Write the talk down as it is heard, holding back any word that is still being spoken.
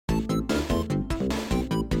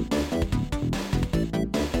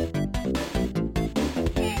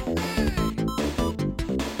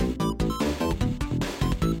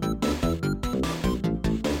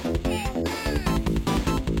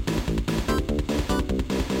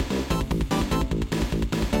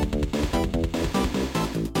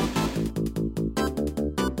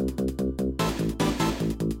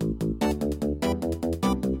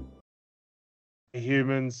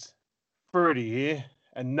humans, Fruty here.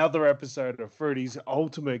 Another episode of Fruty's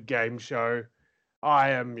Ultimate Game Show.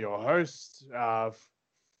 I am your host,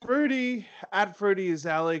 Fruity. At Fruity is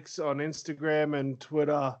Alex on Instagram and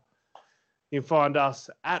Twitter. You can find us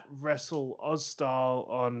at Wrestle Ozstyle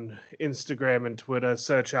on Instagram and Twitter.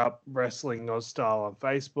 Search up Wrestling Ozstyle on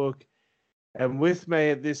Facebook. And with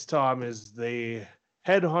me at this time is the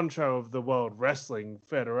head honcho of the World Wrestling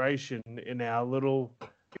Federation in our little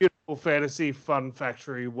beautiful fantasy fun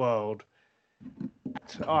factory world.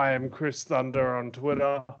 I am Chris Thunder on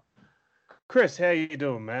Twitter. Chris, how you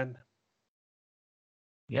doing, man?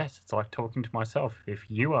 Yes, it's like talking to myself. If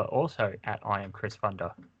you are also at I am Chris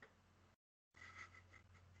Thunder.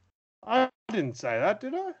 I didn't say that,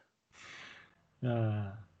 did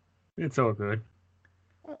I? It's all good.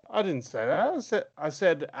 I didn't say that. I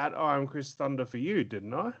said at I am Chris Thunder for you,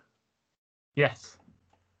 didn't I? Yes.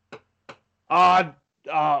 I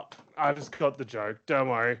just got the joke. Don't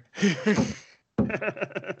worry.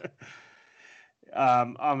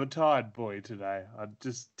 I'm a tired boy today. I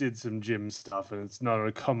just did some gym stuff, and it's not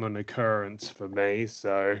a common occurrence for me.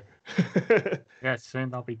 So, yeah, soon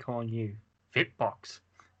they'll be calling you Fitbox.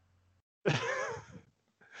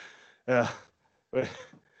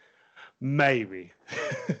 Maybe.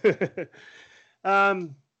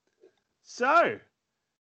 So,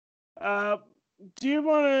 do you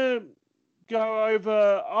want to go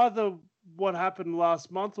over either what happened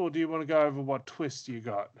last month, or do you want to go over what twist you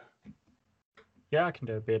got? Yeah, I can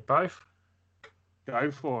do a bit of both.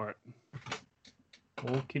 Go for it.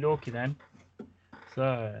 Okie dokie then.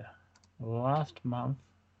 So, last month,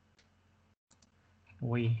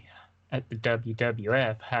 we at the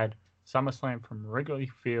WWF had SummerSlam from Wrigley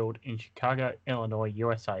Field in Chicago, Illinois,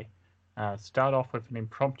 USA. Start off with an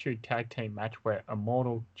impromptu tag team match where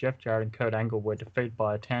Immortal, Jeff Jarrett, and Kurt Angle were defeated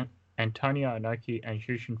by Antonio Inoki and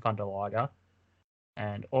Jushin Thunder Liger.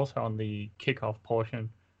 And also on the kickoff portion,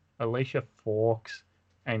 Alicia Fox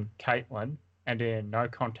and Caitlin, and in no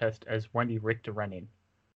contest as Wendy Richter ran in.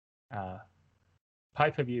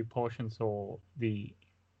 Pay-per-view portion saw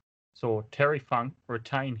Terry Funk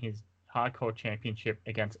retain his Hardcore Championship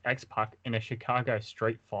against X-Pac in a Chicago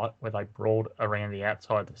street fight where they brawled around the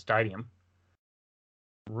outside of the stadium.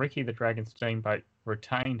 Ricky the Dragon Steamboat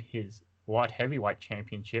retained his Light Heavyweight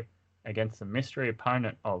Championship against the mystery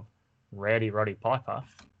opponent of Rowdy Roddy Piper.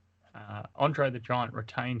 Andre the Giant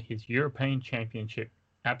retained his European Championship,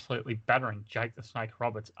 absolutely battering Jake the Snake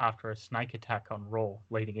Roberts after a snake attack on Raw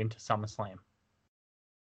leading into SummerSlam.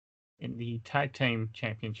 In the Tag Team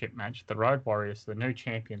Championship match, the Road Warriors, the new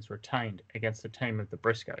champions, retained against the team of the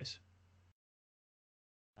Briscoes.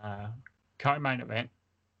 Co-main event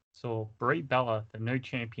saw Brie Bella, the new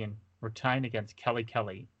champion, retain against Kelly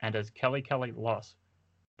Kelly, and as Kelly Kelly lost,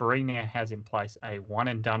 Brie now has in place a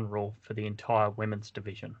one-and-done rule for the entire women's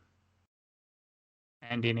division.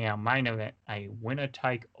 And in our main event, a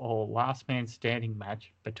winner-take-all last-man-standing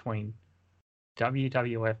match between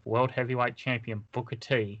WWF World Heavyweight Champion Booker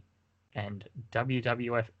T and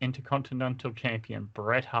WWF Intercontinental Champion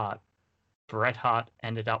Bret Hart. Bret Hart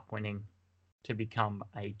ended up winning to become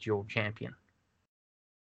a dual champion.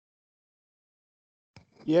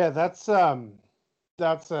 Yeah, that's a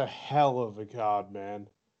hell of a card, man.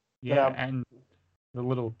 Yeah, and the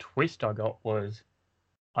little twist I got was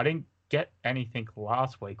I didn't get anything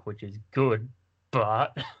last week, which is good,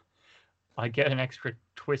 but I get an extra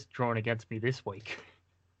twist drawn against me this week.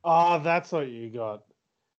 Oh, that's what you got.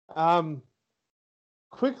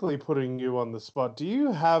 Quickly putting you on the spot, do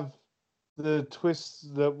you have the twists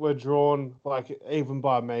that were drawn, like, even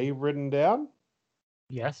by me, written down?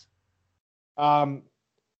 Yes.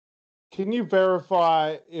 Can you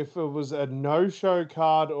verify if it was a no-show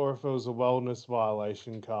card or if it was a wellness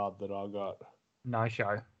violation card that I got? No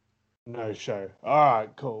show. No show. All right,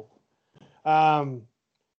 cool.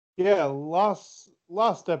 Yeah, last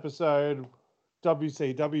episode,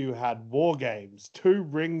 WCW had War Games, 2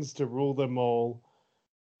 rings to rule them all.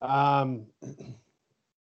 Yeah,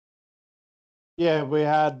 we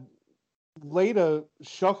had Lita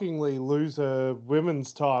shockingly lose her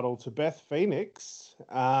women's title to Beth Phoenix.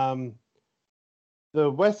 The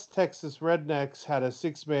West Texas Rednecks had a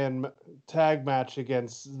 6-man tag match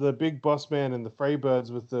against the Big Boss Man and the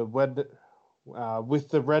Freebirds with the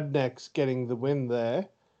Rednecks getting the win there.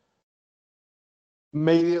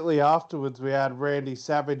 Immediately afterwards, we had Randy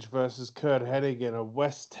Savage versus Kurt Hennig in a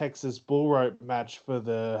West Texas bull rope match for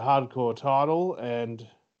the hardcore title, and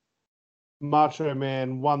Macho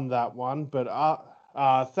Man won that one, but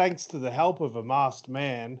thanks to the help of a masked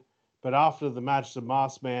man. But after the match, the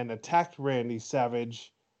masked man attacked Randy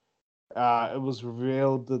Savage It was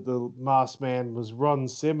revealed that the masked man was Ron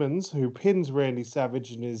Simmons, who pins Randy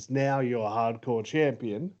Savage and is now your hardcore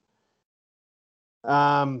champion.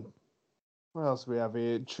 What else do we have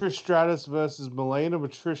here? Trish Stratus versus Melina,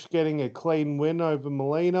 with Trish getting a clean win over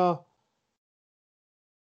Melina.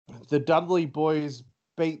 The Dudley Boys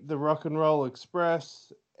beat the Rock and Roll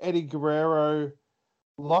Express. Eddie Guerrero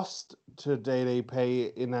lost to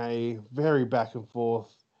DDP in a very back and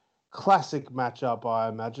forth classic matchup, I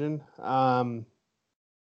imagine.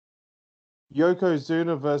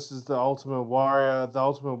 Yokozuna versus the Ultimate Warrior. The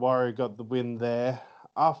Ultimate Warrior got the win there.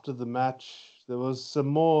 After the match, there was some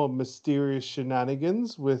more mysterious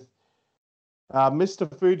shenanigans with Mr.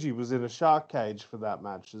 Fuji was in a shark cage for that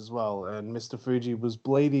match as well, and Mr. Fuji was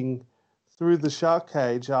bleeding through the shark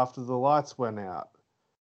cage after the lights went out.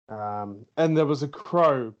 And there was a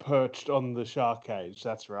crow perched on the shark cage.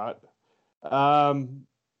 That's right.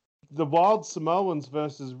 The Wild Samoans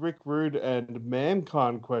versus Rick Rude and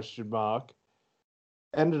Mankind ?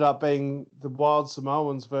 Ended up being the Wild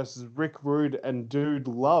Samoans versus Rick Rude and Dude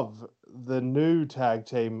Love, the new tag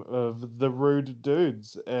team of the Rude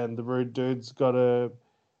Dudes, and the Rude Dudes got a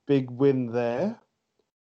big win there.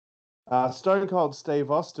 Stone Cold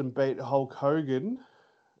Steve Austin beat Hulk Hogan.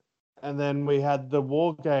 And then we had the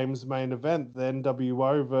War Games main event, the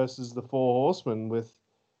NWO versus the Four Horsemen, with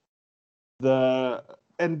the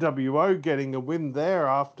NWO getting a win there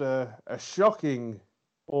after a shocking,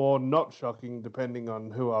 or not shocking, depending on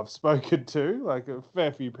who I've spoken to. Like, a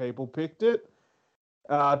fair few people picked it.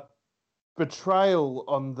 Betrayal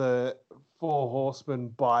on the Four Horsemen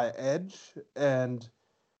by Edge, and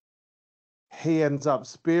he ends up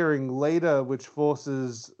spearing Lita, which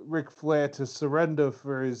forces Ric Flair to surrender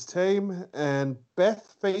for his team. And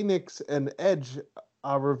Beth Phoenix and Edge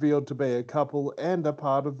are revealed to be a couple and a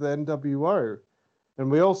part of the NWO.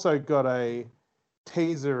 And we also got a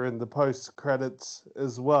teaser in the post-credits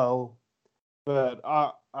as well. But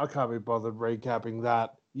I can't be bothered recapping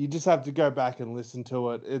that. You just have to go back and listen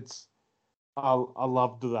to it. I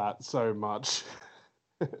loved that so much.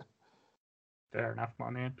 Fair enough, my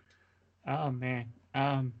man. Oh, man.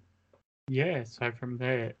 Yeah, so from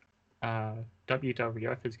there,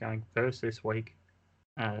 WWF is going first this week.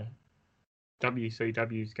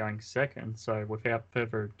 WCW is going second. So without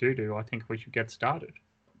further ado, I think we should get started.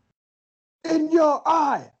 In your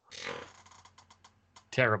eye!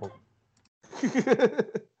 Terrible.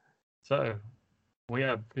 So we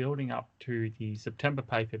are building up to the September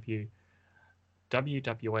pay-per-view,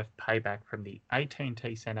 WWF Payback, from the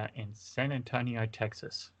AT&T Center in San Antonio,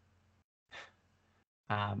 Texas.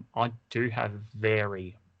 I do have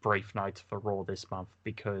very brief notes for Raw this month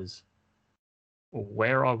because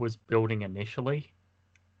where I was building initially,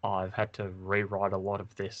 I've had to rewrite a lot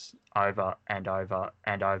of this over and over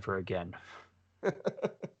and over again.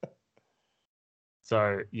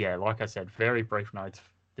 So, yeah, like I said, very brief notes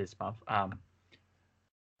this month.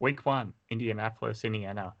 Week 1, Indianapolis,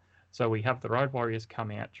 Indiana. So we have the Road Warriors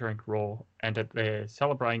come out during Raw, and they're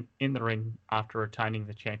celebrating in the ring after retaining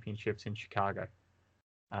the championships in Chicago.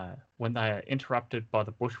 When they are interrupted by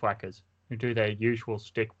the Bushwhackers, who do their usual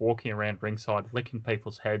stick walking around ringside, licking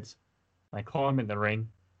people's heads. They climb in the ring,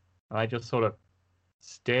 and they just sort of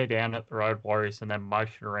stare down at the Road Warriors and then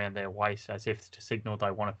motion around their waist as if to signal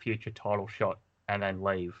they want a future title shot, and then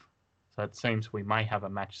leave. So it seems we may have a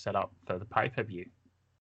match set up for the pay-per-view.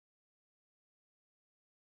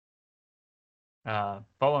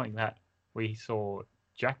 Following that, we saw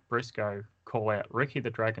Jack Briscoe call out Ricky the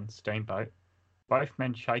Dragon Steamboat. Both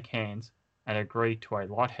men shake hands and agree to a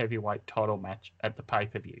light heavyweight title match at the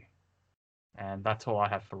pay-per-view. And that's all I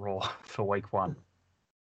have for Raw for week 1.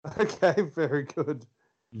 Okay, very good.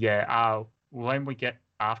 Yeah, when we get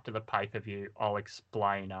after the pay-per-view, I'll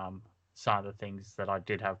explain some of the things that I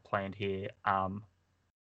did have planned here.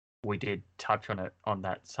 We did touch on it on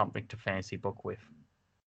that Something to Fancy book with.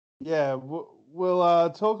 Yeah, we'll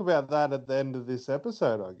talk about that at the end of this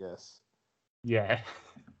episode, I guess. Yeah.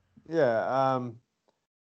 Yeah.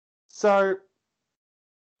 So,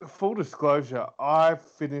 full disclosure, I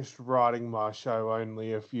finished writing my show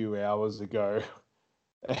only a few hours ago.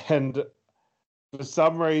 And for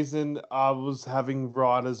some reason, I was having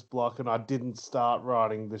writer's block and I didn't start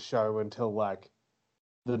writing the show until like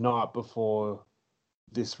the night before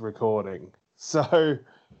this recording. So,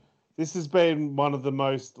 this has been one of the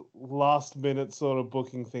most last minute sort of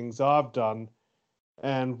booking things I've done.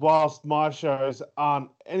 And whilst my shows aren't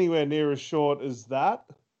anywhere near as short as that,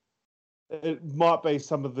 it might be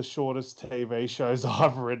some of the shortest TV shows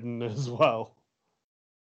I've written as well.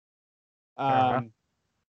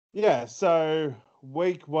 Yeah, so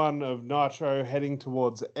week 1 of Nitro heading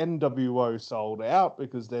towards NWO sold out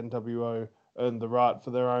because the NWO earned the right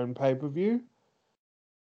for their own pay-per-view.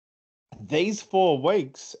 These 4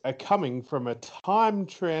 weeks are coming from a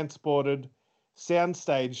time-transported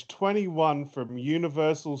Soundstage 21 from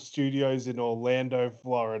Universal Studios in Orlando,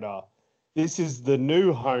 Florida. This is the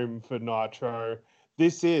new home for Nitro.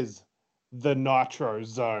 This is the Nitro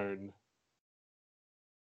Zone.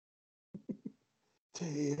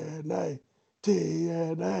 TNA,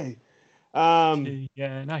 TNA.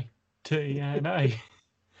 TNA.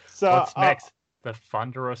 So What's next? The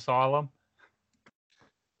Thunder Asylum?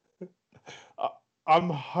 I'm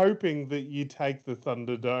hoping that you take the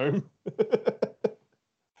Thunderdome.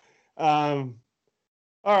 All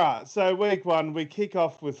right, so week 1, we kick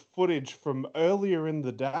off with footage from earlier in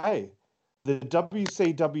the day. The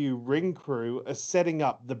WCW ring crew are setting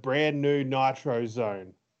up the brand new Nitro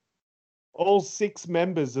Zone. All 6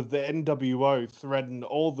 members of the NWO threaten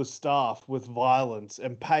all the staff with violence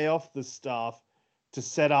and pay off the staff to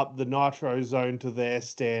set up the Nitro Zone to their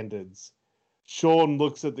standards. Sean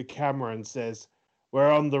looks at the camera and says, "We're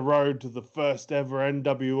on the road to the first ever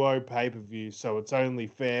NWO pay-per-view, so it's only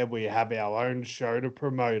fair we have our own show to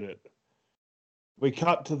promote it." We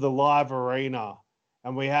cut to the live arena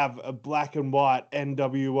and we have a black and white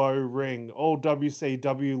NWO ring. All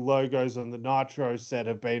WCW logos on the Nitro set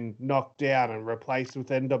have been knocked down and replaced with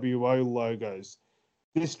NWO logos.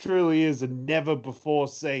 This truly is a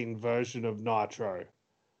never-before-seen version of Nitro.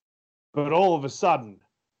 But all of a sudden,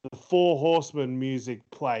 the Four Horsemen music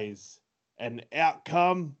plays, and out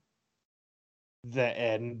come the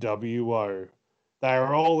NWO. They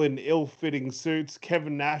are all in ill-fitting suits.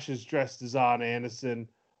 Kevin Nash is dressed as Arn Anderson.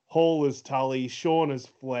 Hall is Tully. Shawn is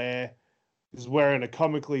Flair. Is wearing a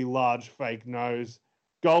comically large fake nose.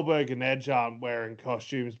 Goldberg and Edge aren't wearing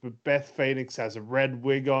costumes, but Beth Phoenix has a red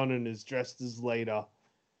wig on and is dressed as Lita.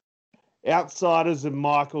 Outsiders and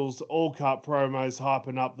Michaels all cut promos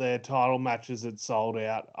hyping up their title matches that sold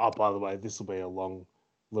out. Oh, by the way, this will be a long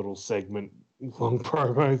little segment, long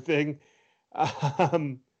promo thing.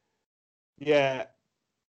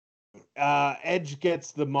 Edge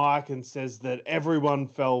gets the mic and says that everyone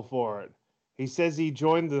fell for it. He says he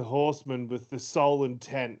joined the Horsemen with the sole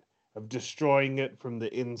intent of destroying it from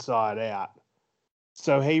the inside out.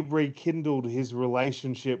 So he rekindled his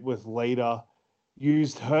relationship with Lita,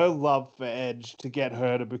 used her love for Edge to get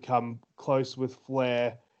her to become close with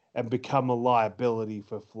Flair and become a liability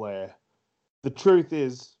for Flair. The truth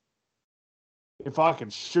is, if I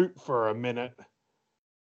could shoot for a minute,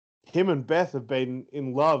 him and Beth have been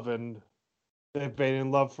in love, and they've been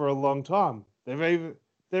in love for a long time.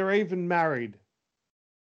 They're even married.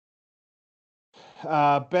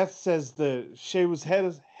 Beth says that she was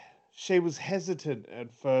hesitant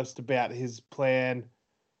at first about his plan,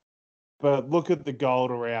 but look at the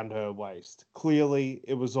gold around her waist. Clearly,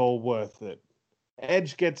 it was all worth it.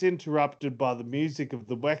 Edge gets interrupted by the music of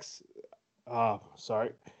the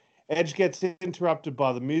Edge gets interrupted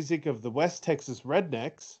by the music of the West Texas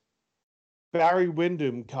Rednecks. Barry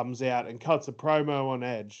Windham comes out and cuts a promo on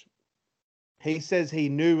Edge. He says he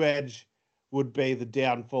knew Edge would be the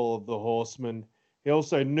downfall of the Horsemen. He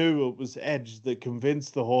also knew it was Edge that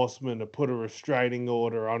convinced the Horsemen to put a restraining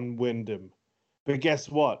order on Windham. But guess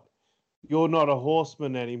what? You're not a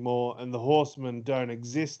Horseman anymore, and the Horsemen don't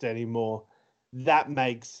exist anymore. That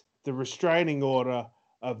makes the restraining order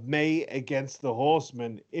of me against the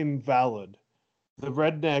Horsemen invalid. The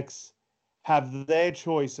Rednecks have their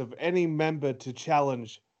choice of any member to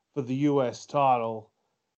challenge for the US title,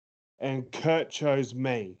 and Kurt chose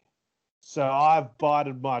me. So I've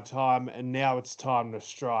bided my time, and now it's time to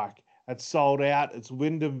strike. It's sold out. It's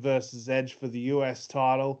Windham versus Edge for the US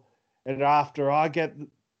title, and after I get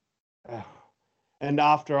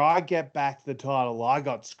back the title I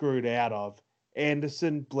got screwed out of,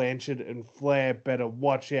 Anderson, Blanchard, and Flair better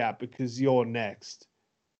watch out because you're next.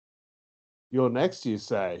 You're next, you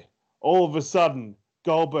say? All of a sudden,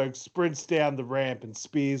 Goldberg sprints down the ramp and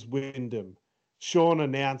spears Windham. Shawn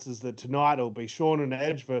announces that tonight it'll be Shawn and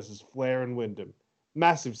Edge versus Flair and Windham.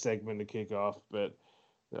 Massive segment to kick off, but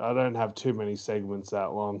I don't have too many segments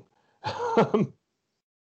that long.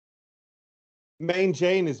 Mean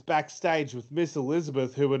Gene is backstage with Miss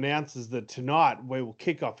Elizabeth, who announces that tonight we will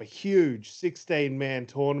kick off a huge 16-man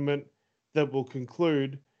tournament that will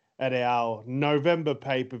conclude at our November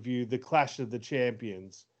pay-per-view, The Clash of the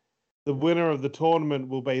Champions. The winner of the tournament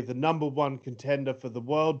will be the number 1 contender for the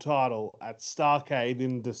world title at Starrcade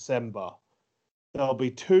in December. There'll be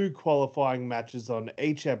 2 qualifying matches on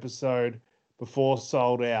each episode before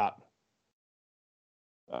sold out,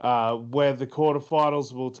 where the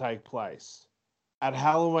quarterfinals will take place. At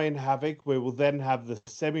Halloween Havoc, we will then have the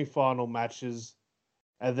semi-final matches,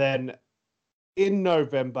 and then in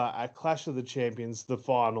November at Clash of the Champions, the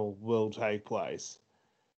final will take place.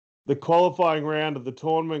 The qualifying round of the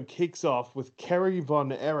tournament kicks off with Kerry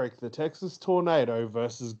Von Erich, the Texas Tornado,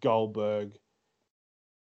 versus Goldberg.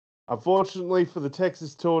 Unfortunately for the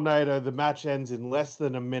Texas Tornado, the match ends in less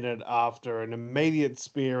than a minute after an immediate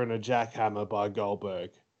spear and a jackhammer by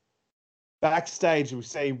Goldberg. Backstage, we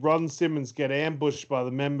see Ron Simmons get ambushed by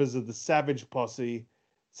the members of the Savage Posse.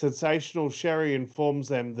 Sensational Sherry informs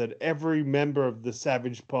them that every member of the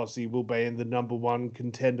Savage Posse will be in the number one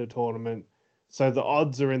contender tournament, so the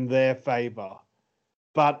odds are in their favor.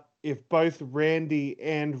 But if both Randy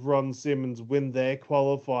and Ron Simmons win their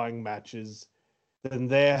qualifying matches, then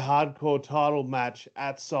their hardcore title match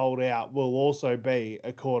at Sold Out will also be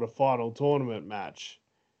a quarterfinal tournament match.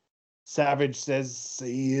 Savage says,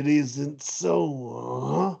 "See, it isn't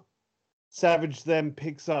so, huh?" Savage then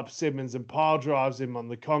picks up Simmons and pile drives him on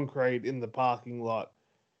the concrete in the parking lot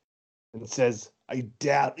and says, "I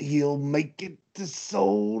doubt he'll make it to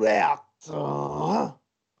Sold Out, huh?"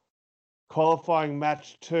 Qualifying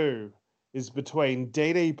match 2 is between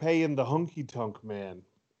DDP and the Honky Tonk Man.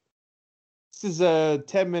 This is a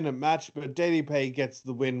 10-minute match, but DDP gets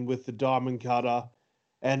the win with the Diamond Cutter,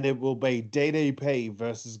 and it will be DDP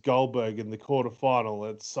versus Goldberg in the quarterfinal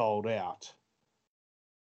at Sold Out.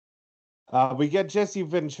 We get Jesse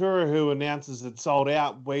Ventura, who announces it Sold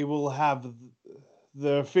Out. We will have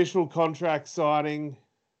the official contract signing.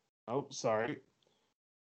 Oh, sorry.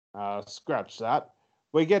 Scratch that.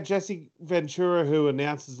 We get Jesse Ventura, who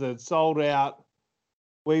announces that it's Sold Out.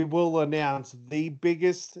 We will announce the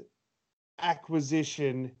biggest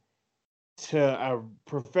acquisition to a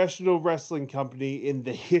professional wrestling company in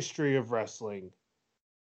the history of wrestling.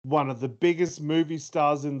 One of the biggest movie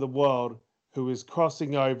stars in the world who is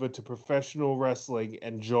crossing over to professional wrestling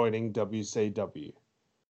and joining WCW.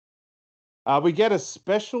 We get a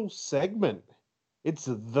special segment. It's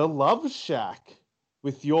The Love Shack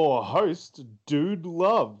with your host, Dude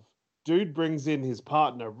Love. Dude brings in his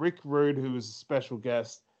partner, Rick Rude, who is a special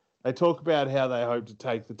guest. They talk about how they hope to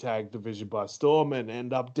take the tag division by storm and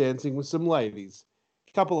end up dancing with some ladies.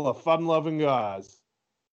 A couple of fun-loving guys.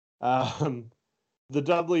 The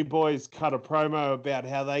Dudley boys cut a promo about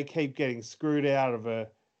how they keep getting screwed out of a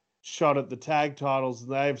shot at the tag titles,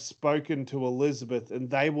 and they've spoken to Elizabeth, and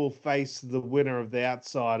they will face the winner of the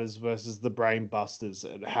Outsiders versus the Brainbusters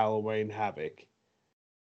at Halloween Havoc.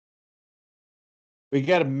 We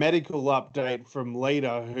get a medical update from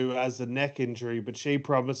Lita, who has a neck injury, but she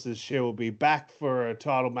promises she will be back for a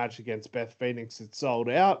title match against Beth Phoenix. It's Sold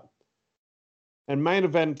Out. And main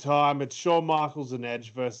event time, it's Shawn Michaels and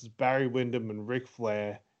Edge versus Barry Windham and Ric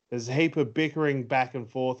Flair. There's a heap of bickering back and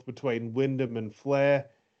forth between Windham and Flair,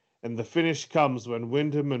 and the finish comes when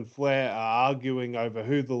Windham and Flair are arguing over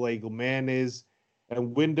who the legal man is,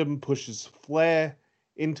 and Windham pushes Flair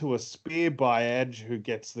into a spear by Edge, who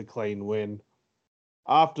gets the clean win.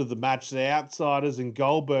 After the match, the Outsiders and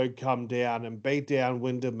Goldberg come down and beat down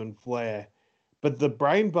Windham and Flair. But the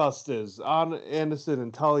Brainbusters, Arn Anderson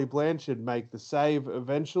and Tully Blanchard, make the save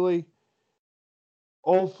eventually.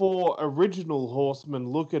 All four original horsemen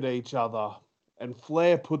look at each other, and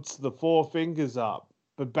Flair puts the four fingers up.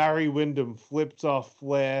 But Barry Windham flips off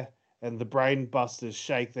Flair, and the Brainbusters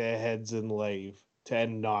shake their heads and leave to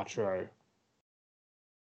end Nitro.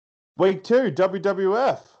 Week 2,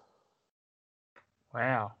 WWF.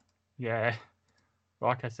 Wow. Yeah.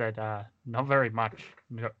 Like I said, not very much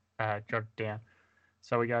jotted down.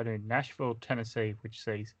 So we go to Nashville, Tennessee, which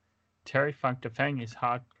sees Terry Funk defending his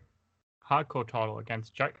hardcore title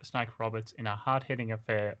against Jake the Snake Roberts in a hard-hitting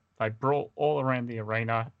affair. They brawl all around the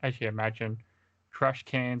arena, as you imagine. Trash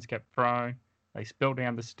cans get thrown. They spill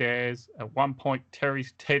down the stairs. At one point,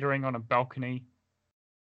 Terry's teetering on a balcony,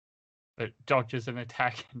 but dodges an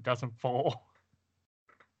attack and doesn't fall.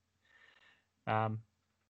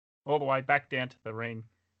 All the way back down to the ring,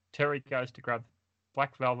 Terry goes to grab the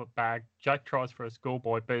black velvet bag. Jake tries for a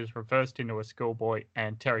schoolboy, but is reversed into a schoolboy,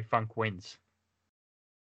 and Terry Funk wins.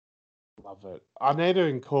 Love it. I need to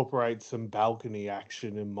incorporate some balcony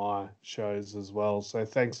action in my shows as well, so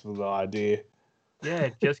thanks for the idea. Yeah,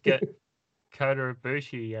 just get Kota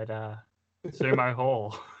Ibushi at Sumo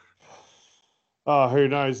Hall. Oh, who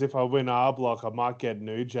knows? If I win R Block, I might get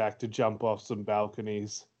New Jack to jump off some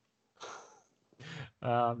balconies.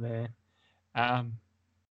 Oh, man.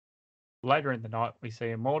 Later in the night, we see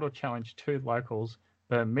Immortal challenge two locals,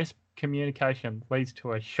 but miscommunication leads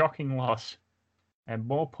to a shocking loss and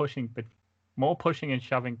more pushing and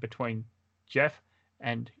shoving between Jeff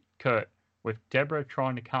and Kurt, with Deborah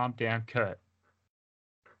trying to calm down Kurt.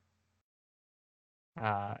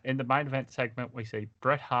 In the main event segment, we see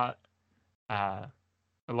Bret Hart,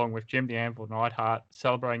 along with Jim the Anvil Neidhart,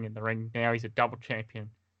 celebrating in the ring. Now he's a double champion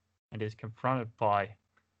and is confronted by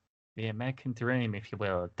the American Dream, if you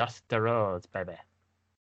will, Dusty Rhodes, baby.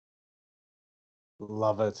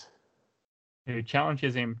 Love it. Who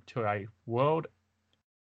challenges him to a world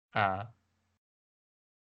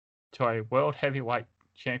heavyweight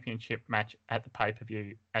championship match at the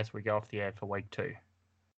pay-per-view as we go off the air for week 2.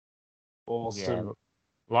 Awesome. Yeah,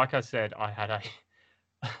 like I said, I had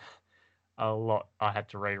a lot I had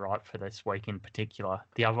to rewrite for this week in particular.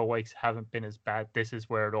 The other weeks haven't been as bad. This is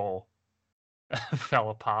where it all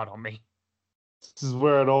fell apart on me. This is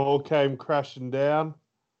where it all came crashing down.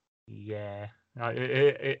 Yeah.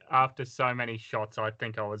 After so many shots, I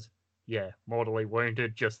think I was, mortally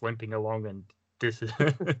wounded, just limping along, and this is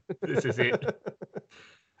this is it.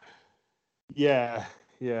 Yeah.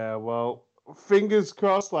 Well, fingers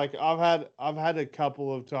crossed. Like I've had a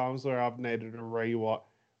couple of times where I've needed to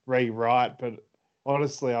rewrite, but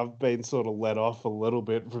honestly, I've been sort of let off a little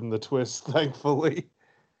bit from the twist, thankfully.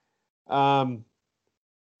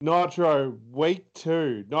 Nitro week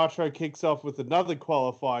 2. Nitro kicks off with another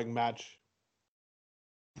qualifying match.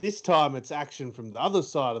 This time it's action from the other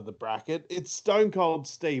side of the bracket. It's Stone Cold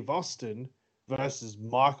Steve Austin versus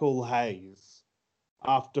Michael Hayes.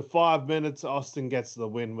 After 5 minutes, Austin gets the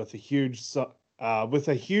win with a huge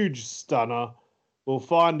stunner. We'll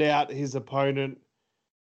find out his opponent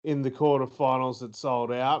in the quarterfinals that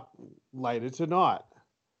sold out later tonight.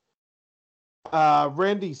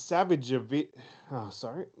 Randy Savage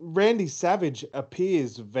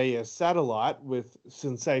appears via satellite with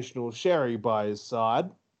Sensational Sherry by his side.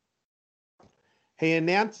 He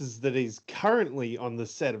announces that he's currently on the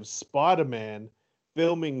set of Spider-Man,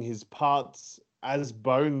 filming his parts as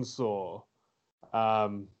Bonesaw.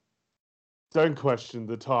 Don't question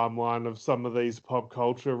the timeline of some of these pop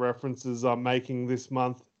culture references I'm making this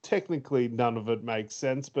month. Technically, none of it makes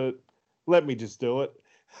sense, but let me just do it.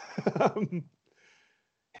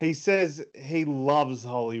 He says he loves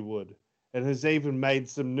Hollywood and has even made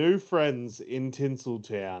some new friends in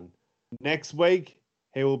Tinseltown. Next week,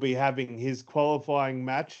 he will be having his qualifying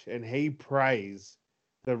match, and he prays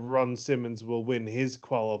that Ron Simmons will win his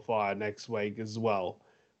qualifier next week as well,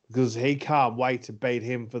 because he can't wait to beat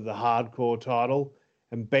him for the hardcore title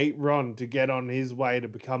and beat Ron to get on his way to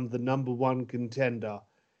become the #1 contender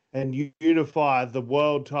and unify the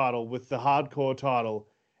world title with the hardcore title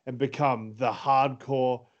and become the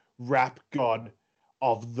hardcore rap god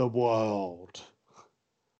of the world.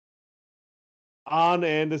 Arn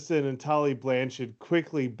Anderson and Tully Blanchard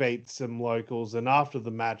quickly beat some locals, and after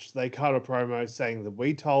the match, they cut a promo saying that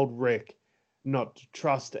we told Rick not to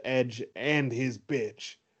trust Edge and his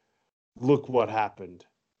bitch. Look what happened.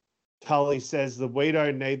 Tully says that we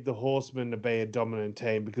don't need the Horsemen to be a dominant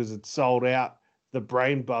team because it's sold out. The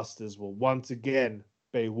Brainbusters will once again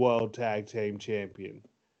be World Tag Team Champion.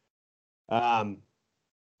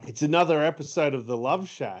 It's another episode of The Love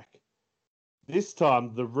Shack. This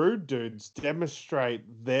time, the Rude Dudes demonstrate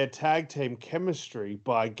their tag team chemistry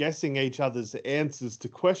by guessing each other's answers to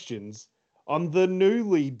questions on the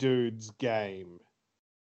Newly Dudes game.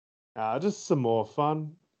 Just some more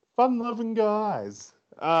fun-loving guys.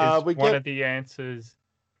 One of the answers,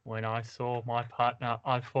 when I saw my partner,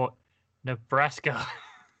 I thought, Nebraska.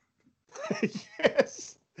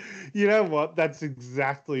 Yes. You know what? That's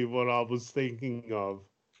exactly what I was thinking of.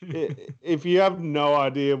 If you have no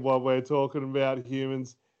idea what we're talking about,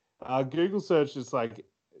 humans, Google search is like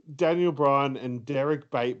Daniel Bryan and Derek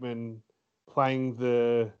Bateman playing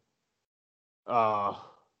the...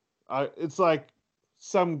 it's like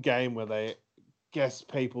some game where they guess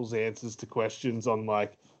people's answers to questions on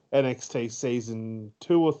like NXT season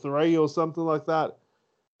 2 or 3 or something like that.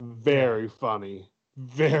 Very funny.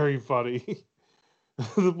 Very funny.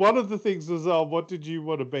 One of the things was, what did you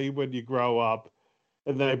want to be when you grow up?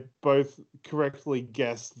 And they both correctly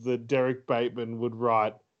guessed that Derek Bateman would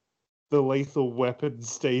write the Lethal Weapon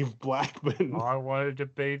Steve Blackman. I wanted to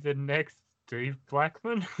be the next Steve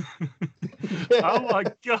Blackman. Yeah. Oh my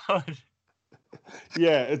god.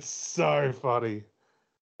 Yeah, it's so funny.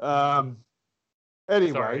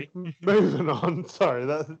 Anyway, moving on. Sorry,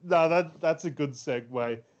 that's a good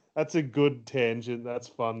segue. That's a good tangent. That's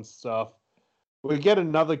fun stuff. We get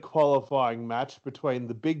another qualifying match between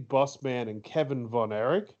the Big Boss Man and Kevin Von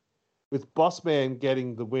Erich, with Boss Man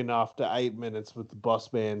getting the win after 8 minutes with the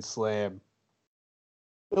Boss Man Slam.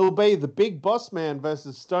 It'll be the Big Boss Man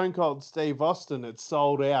versus Stone Cold Steve Austin. It's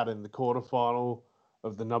sold out in the quarterfinal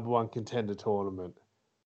of the #1 contender tournament.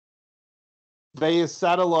 Via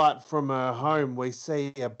satellite from her home, we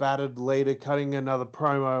see a battered leader cutting another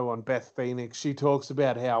promo on Beth Phoenix. She talks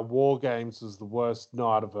about how War Games was the worst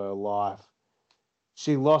night of her life.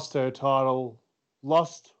 She lost her title,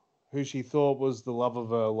 lost who she thought was the love of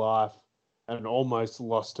her life, and almost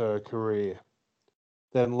lost her career.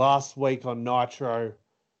 Then last week on Nitro,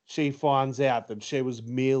 she finds out that she was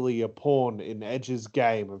merely a pawn in Edge's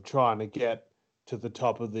game of trying to get to the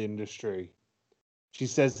top of the industry. She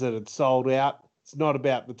says that it's sold out. It's not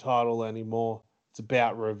about the title anymore. It's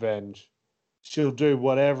about revenge. She'll do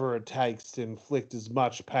whatever it takes to inflict as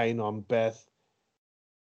much pain on Beth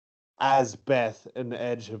as Beth and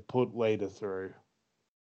Edge have put Lita through.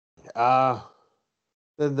 Then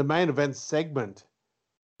the main event segment.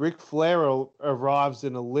 Ric Flair arrives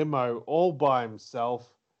in a limo all by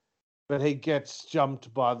himself, but he gets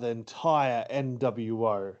jumped by the entire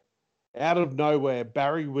NWO. Out of nowhere,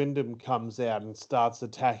 Barry Windham comes out and starts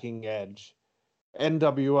attacking Edge.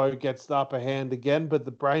 NWO gets the upper hand again, but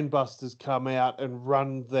the Brainbusters come out and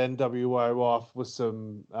run the NWO off with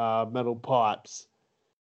some metal pipes.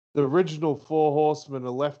 The original Four Horsemen are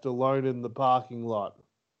left alone in the parking lot.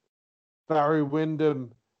 Barry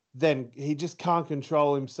Windham, then he just can't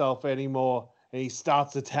control himself anymore, and he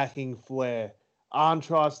starts attacking Flair. Arn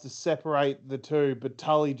tries to separate the two, but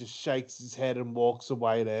Tully just shakes his head and walks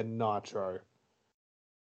away to end Nitro.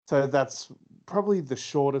 So that's probably the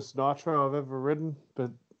shortest Nitro I've ever ridden,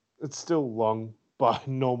 but it's still long by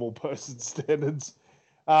normal person standards.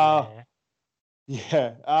 Yeah.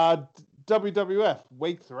 WWF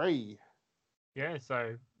Week 3. Yeah,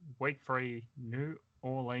 so week 3, New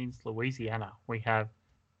Orleans, Louisiana. We have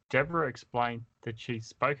Deborah explain that she's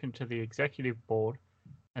spoken to the executive board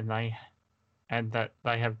and that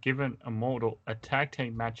they have given Immortal a tag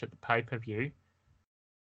team match at the pay-per-view,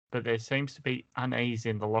 but there seems to be unease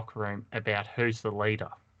in the locker room about who's the leader.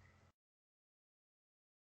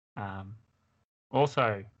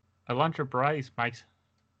 Also, Alundra Blaze makes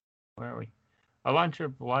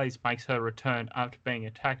her return after being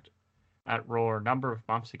attacked at Raw a number of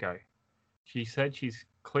months ago. She said she's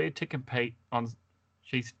cleared to compete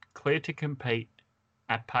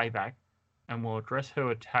at Payback and will address who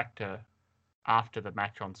attacked her after the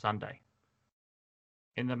match on Sunday.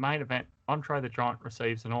 In the main event, Andre the Giant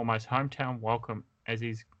receives an almost hometown welcome as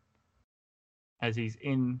he's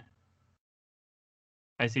in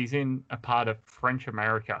a part of French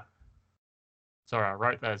America. Sorry, I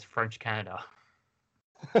wrote that as French Canada.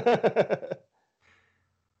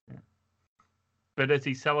 But as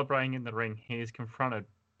he's celebrating in the ring, he is confronted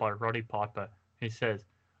by Roddy Piper, who says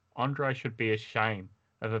Andre should be ashamed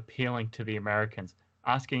of appealing to the Americans,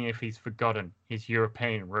 asking if he's forgotten his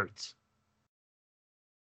European roots.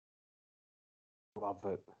 Love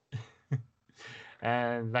it.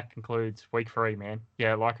 And that concludes week 3, man.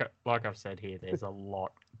 Yeah, like I've said here, there's a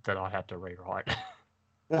lot that I had to rewrite.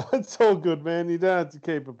 It's all good, man. You don't have to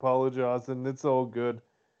keep apologizing. It's all good.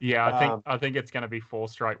 Yeah, I think it's going to be 4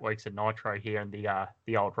 straight weeks of Nitro here in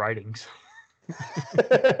the old ratings.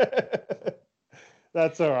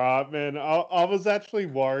 That's all right, man. I was actually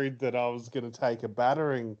worried that I was going to take a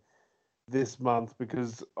battering this month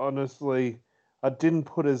because honestly, I didn't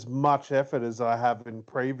put as much effort as I have in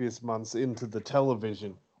previous months into the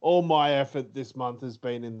television. All my effort this month has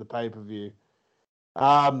been in the pay-per-view.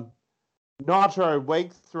 Nitro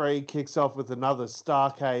Week 3 kicks off with another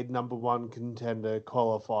Starrcade #1 contender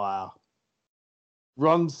qualifier.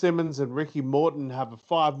 Ron Simmons and Ricky Morton have a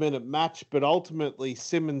 5-minute match, but ultimately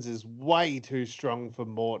Simmons is way too strong for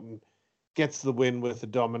Morton, gets the win with the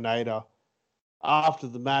Dominator. After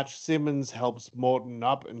the match, Simmons helps Morton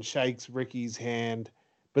up and shakes Ricky's hand,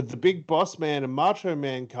 but the Big Boss Man and Macho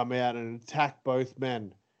Man come out and attack both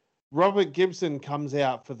men. Robert Gibson comes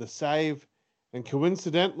out for the save, and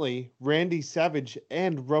coincidentally, Randy Savage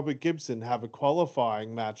and Robert Gibson have a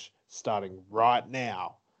qualifying match starting right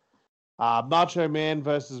now. Macho Man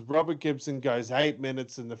versus Robert Gibson goes 8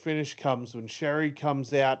 minutes, and the finish comes when Sherry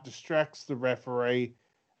comes out, distracts the referee,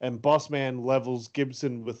 and Boss Man levels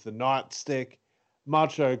Gibson with the nightstick.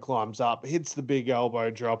 Macho climbs up, hits the big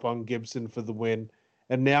elbow drop on Gibson for the win,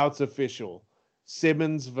 and now it's official.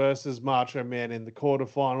 Simmons versus Macho Man in the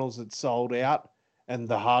quarterfinals. It's sold out, and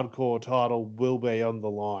the hardcore title will be on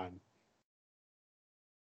the line.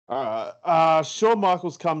 Shawn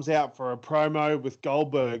Michaels comes out for a promo with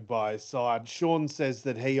Goldberg by his side. Shawn says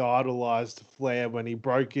that he idolized Flair when he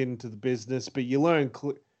broke into the business, but you learn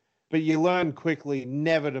quickly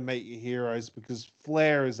never to meet your heroes because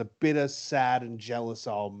Flair is a bitter, sad, and jealous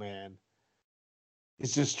old man.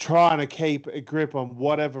 He's just trying to keep a grip on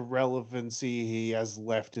whatever relevancy he has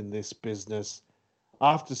left in this business.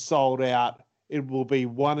 After Sold Out, it will be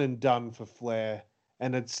one and done for Flair.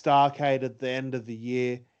 And at Starrcade at the end of the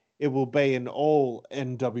year, it will be an all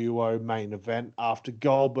NWO main event after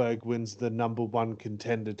Goldberg wins the #1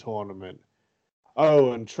 contender tournament.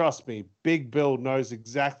 Oh, and trust me, Big Bill knows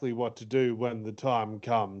exactly what to do when the time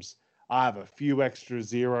comes. I have a few extra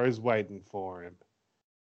zeros waiting for him.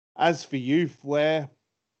 As for you, Flair,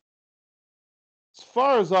 as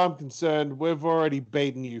far as I'm concerned, we've already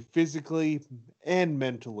beaten you physically and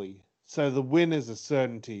mentally. So the win is a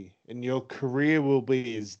certainty, and your career will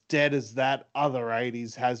be as dead as that other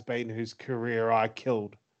 80s has been whose career I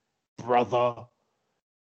killed, brother.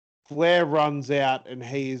 Flair runs out and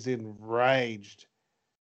he is enraged,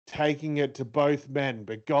 taking it to both men,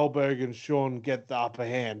 but Goldberg and Shawn get the upper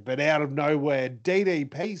hand. But out of nowhere,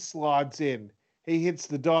 DDP slides in. He hits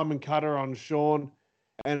the diamond cutter on Shawn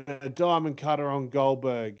and a diamond cutter on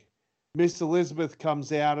Goldberg. Miss Elizabeth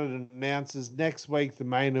comes out and announces next week the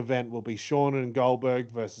main event will be Shawn and Goldberg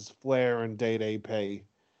versus Flair and DDP.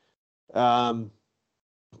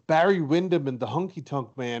 Barry Windham and the Honky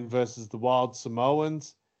Tonk Man versus the Wild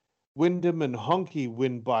Samoans. Windham and Honky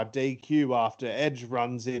win by DQ after Edge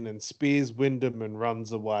runs in and spears Windham and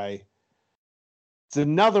runs away. It's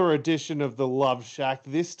another edition of the Love Shack.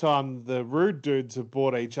 This time the Rude Dudes have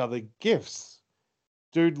bought each other gifts.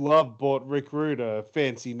 Dude Love bought Rick Rude a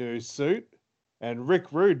fancy new suit, and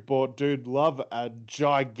Rick Rude bought Dude Love a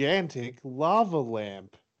gigantic lava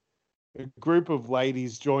lamp. A group of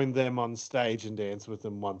ladies joined them on stage and danced with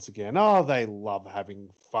them once again. Oh, they love having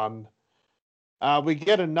fun. We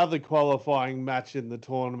get another qualifying match in the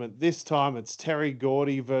tournament. This time it's Terry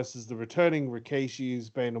Gordy versus the returning Rikishi, who's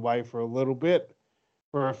been away for a little bit,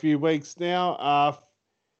 for a few weeks now.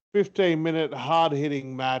 15-minute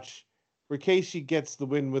hard-hitting match. Rikishi gets the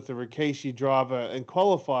win with the Rikishi driver and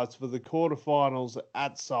qualifies for the quarterfinals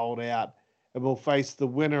at Sold Out, and will face the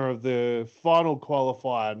winner of the final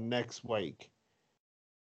qualifier next week.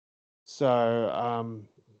 So,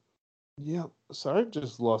 sorry,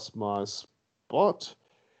 just lost my spot.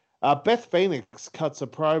 Beth Phoenix cuts a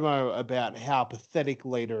promo about how pathetic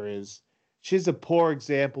Lita is. She's a poor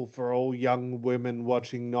example for all young women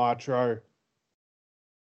watching Nitro.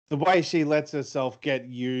 The way she lets herself get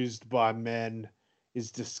used by men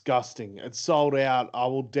is disgusting. It's Sold Out. I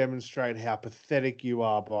will demonstrate how pathetic you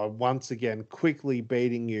are by once again quickly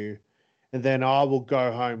beating you, and then I will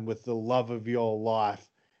go home with the love of your life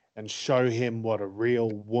and show him what a real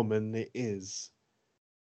woman is.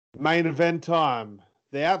 Main event time.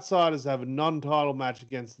 The Outsiders have a non-title match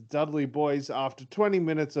against the Dudley Boys. After 20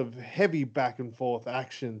 minutes of heavy back and forth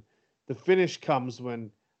action, the finish comes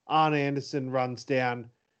when Arn Anderson runs down,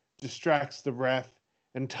 distracts the ref,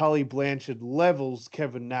 and Tully Blanchard levels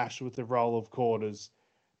Kevin Nash with a roll of quarters.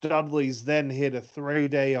 Dudley's then hit a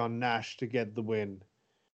 3D on Nash to get the win.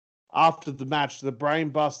 After the match, the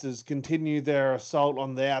Brainbusters continue their assault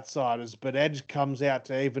on the Outsiders, but Edge comes out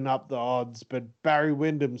to even up the odds, but Barry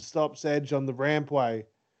Windham stops Edge on the rampway.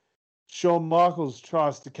 Shawn Michaels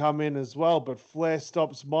tries to come in as well, but Flair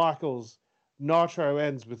stops Michaels. Nitro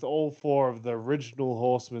ends with all four of the original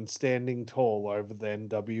Horsemen standing tall over the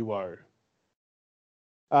NWO.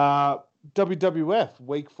 WWF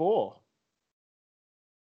Week 4.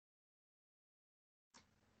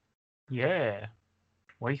 Yeah,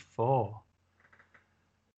 Week 4.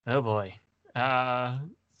 Oh boy.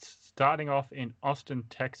 Starting off in Austin,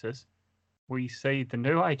 Texas, we see the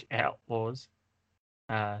New Age Outlaws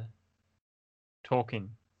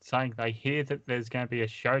talking, saying they hear that there's going to be a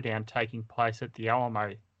showdown taking place at the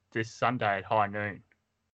Alamo this Sunday at high noon.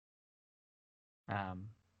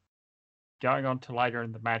 Going on to later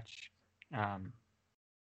in the match,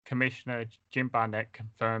 Commissioner Jim Barnett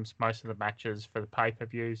confirms most of the matches for the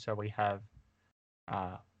pay-per-view. So we have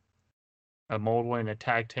Immortal in a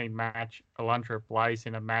tag team match, Alundra Blaze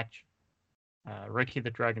in a match, Ricky the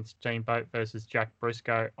Dragon Steamboat versus Jack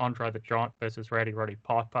Briscoe, Andre the Giant versus Rowdy Roddy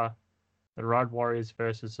Piper, the Road Warriors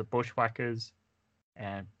versus the Bushwhackers,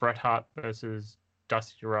 and Bret Hart versus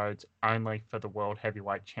Dusty Rhodes only for the World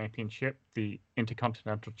Heavyweight Championship. The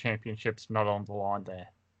Intercontinental Championship's not on the line there.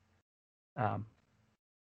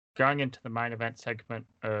 Going into the main event segment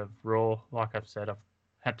of Raw, like I've said, I've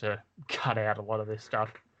had to cut out a lot of this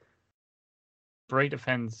stuff. Brie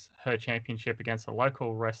defends her championship against a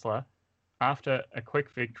local wrestler. After a quick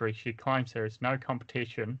victory, she claims there is no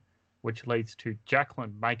competition, which leads to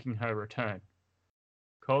Jacqueline making her return.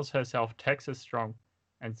 Calls herself Texas Strong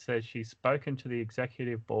and says she's spoken to the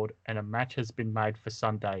executive board and a match has been made for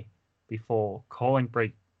Sunday before calling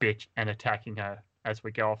Brie bitch and attacking her. As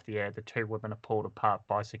we go off the air, the two women are pulled apart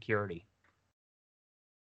by security.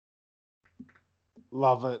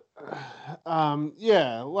 Love it.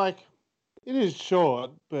 Yeah, like It is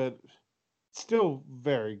short, but still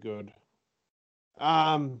very good.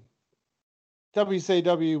 WCW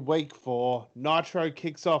Week 4, Nitro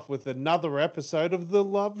kicks off with another episode of The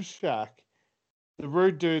Love Shack. The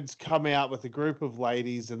Rude Dudes come out with a group of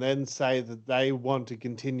ladies and then say that they want to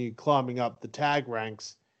continue climbing up the tag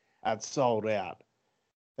ranks at Sold Out.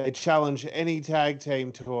 They challenge any tag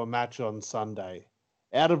team to a match on Sunday.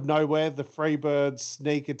 Out of nowhere, the Freebirds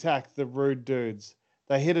sneak attack the Rude Dudes.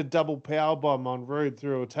 They hit a double powerbomb on Rude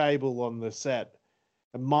through a table on the set,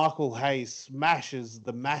 and Michael Hayes smashes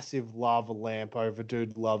the massive lava lamp over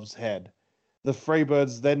Dude Love's head. The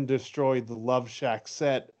Freebirds then destroy the Love Shack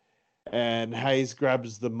set, and Hayes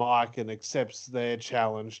grabs the mic and accepts their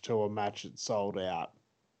challenge to a match at Sold Out.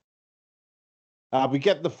 We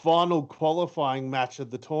get the final qualifying match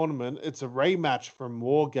of the tournament. It's a rematch from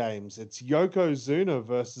War Games. It's Yokozuna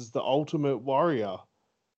versus the Ultimate Warrior.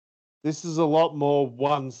 This is a lot more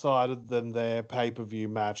one-sided than their pay-per-view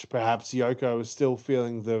match. Perhaps Yoko is still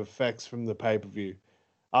feeling the effects from the pay-per-view.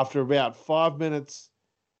 After about 5 minutes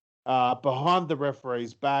behind the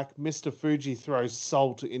referee's back, Mr. Fuji throws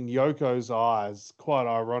salt in Yoko's eyes. Quite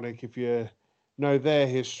ironic if you know their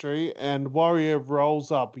history. And Warrior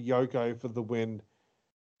rolls up Yoko for the win.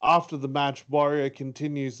 After the match, Warrior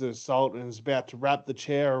continues the assault and is about to wrap the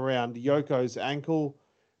chair around Yoko's ankle,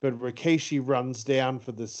 but Rikishi runs down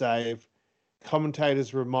for the save.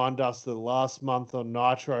 Commentators remind us that last month on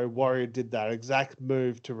Nitro, Warrior did that exact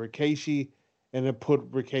move to Rikishi, and it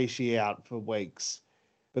put Rikishi out for weeks.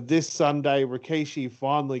 But this Sunday, Rikishi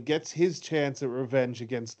finally gets his chance at revenge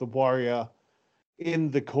against the Warrior in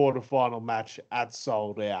the quarterfinal match at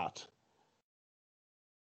Sold Out.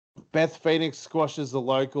 Beth Phoenix squashes the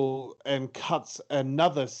local and cuts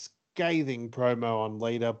another scathing promo on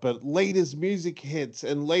Lita, but Lita's music hits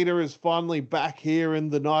and Lita is finally back here in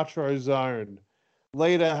the Nitro Zone.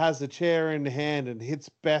 Lita has a chair in hand and hits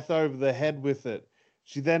Beth over the head with it.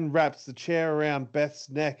 She then wraps the chair around Beth's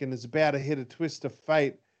neck and is about to hit a twist of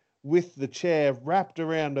fate with the chair wrapped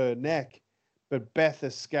around her neck, but Beth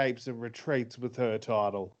escapes and retreats with her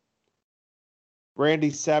title. Randy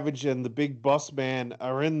Savage and the Big Boss Man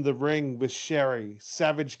are in the ring with Sherry.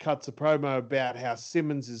 Savage cuts a promo about how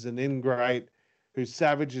Simmons is an ingrate, who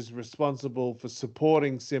Savage is responsible for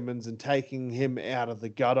supporting Simmons and taking him out of the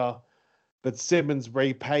gutter, but Simmons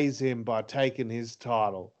repays him by taking his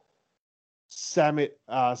title.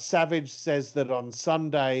 Savage says that on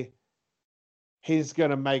Sunday, he's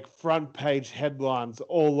going to make front page headlines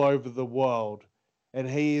all over the world, and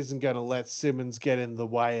he isn't going to let Simmons get in the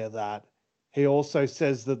way of that. He also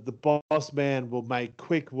says that the Boss Man will make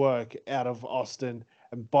quick work out of Austin,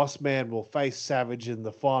 and Boss Man will face Savage in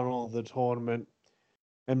the final of the tournament.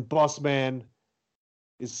 And Boss Man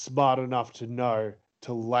is smart enough to know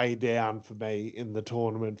to lay down for me in the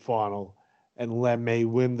tournament final and let me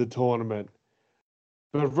win the tournament.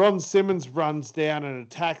 But Ron Simmons runs down and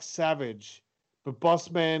attacks Savage, but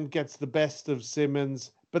Boss Man gets the best of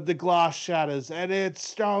Simmons, but the glass shatters and it's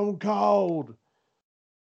stone cold.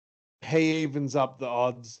 He evens up the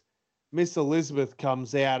odds. Miss Elizabeth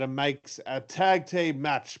comes out and makes a tag team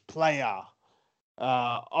match player.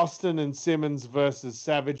 Austin and Simmons versus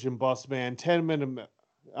Savage and Boss Man.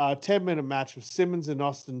 10-minute match with Simmons and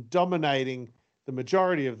Austin dominating the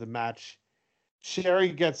majority of the match. Sherry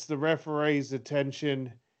gets the referee's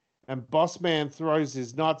attention, and Boss Man throws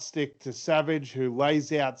his nightstick to Savage, who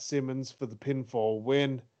lays out Simmons for the pinfall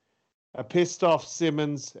win. A pissed off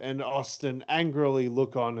Simmons and Austin angrily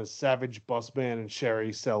look on as Savage, Boss Man, and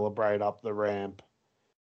Sherry celebrate up the ramp.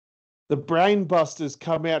 The Brainbusters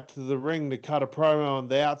come out to the ring to cut a promo on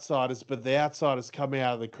the Outsiders, but the Outsiders come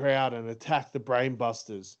out of the crowd and attack the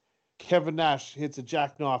Brainbusters. Kevin Nash hits a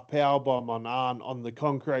jackknife powerbomb on Arn on the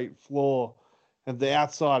concrete floor, and the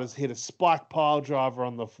Outsiders hit a spike pile driver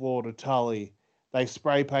on the floor to Tully. They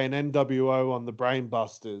spray paint NWO on the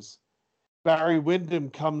Brainbusters. Barry Windham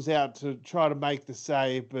comes out to try to make the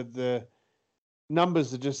save, but the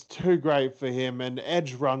numbers are just too great for him, and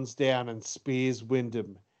Edge runs down and spears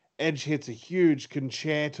Windham. Edge hits a huge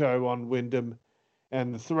concerto on Windham,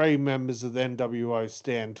 and the three members of the NWO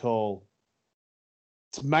stand tall.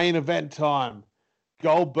 It's main event time.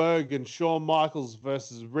 Goldberg and Shawn Michaels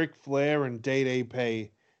versus Ric Flair and DDP.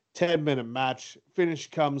 10-minute match. Finish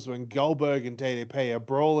comes when Goldberg and DDP are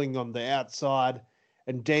brawling on the outside,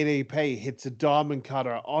 and DDP hits a diamond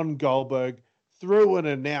cutter on Goldberg through an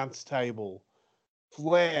announce table.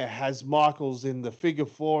 Flair has Michaels in the figure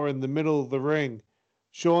four in the middle of the ring.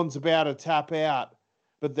 Shawn's about to tap out,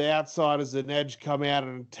 but the Outsiders and Edge come out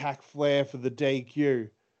and attack Flair for the DQ.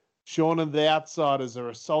 Shawn and the Outsiders are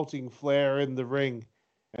assaulting Flair in the ring,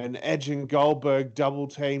 And Edge and Goldberg double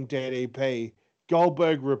team DDP.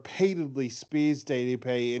 Goldberg repeatedly spears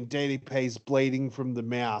DDP, and DDP's bleeding from the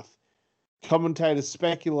mouth. Commentators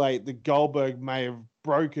speculate that Goldberg may have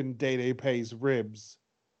broken DDP's ribs.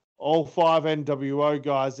 All 5 NWO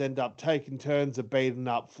guys end up taking turns of beating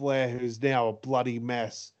up Flair, who's now a bloody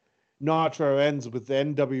mess. Nitro ends with the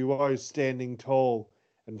NWO standing tall,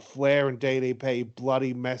 and Flair and DDP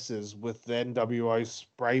bloody messes with the NWO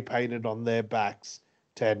spray painted on their backs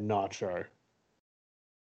to end Nitro.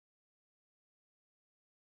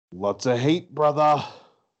 Lots of heat, brother.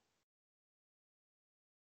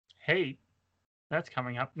 Heat? That's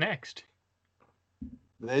coming up next.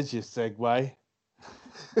 There's your segue.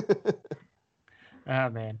 Oh,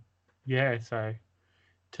 man. Yeah, so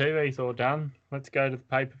TV's all done. Let's go to the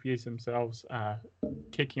pay-per-views themselves.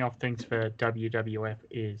 Kicking off things for WWF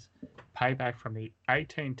is Payback from the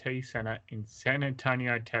AT&T Center in San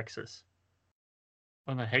Antonio, Texas.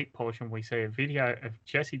 On the Heat portion, we see a video of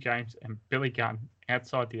Jesse James and Billy Gunn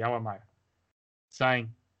outside the Alamo,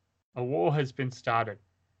 saying, "A war has been started,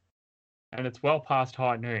 and it's well past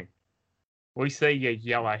high noon. We see you,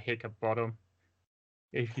 yellow hiccup-bottom.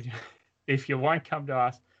 If you won't come to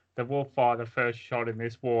us, then we'll fire the first shot in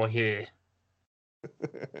this war here."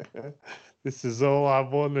 This is all I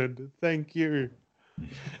wanted. Thank you.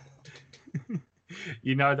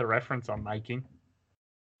 You know the reference I'm making.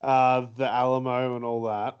 The Alamo and all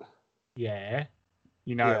that. Yeah.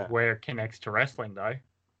 You know where it connects to wrestling, though.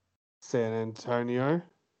 San Antonio.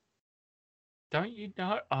 Don't you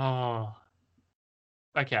know? Oh.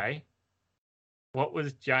 Okay. What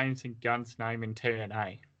was James and Gunn's name in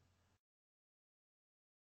TNA?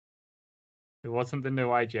 It wasn't the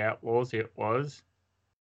New Age Outlaws, it was...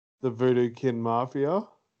 The Voodoo Kin Mafia?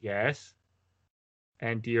 Yes.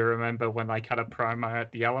 And do you remember when they cut a promo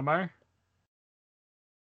at the Alamo?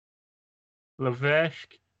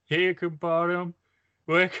 Levesque, here, bottom.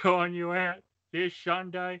 We're calling you out this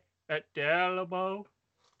Sunday at the Alamo.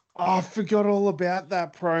 Oh, I forgot all about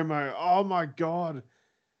that promo. Oh my god.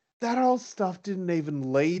 That whole stuff didn't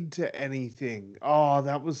even lead to anything. Oh,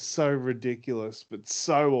 that was so ridiculous, but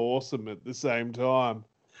so awesome at the same time.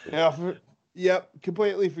 Yeah, yep,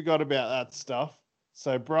 completely forgot about that stuff.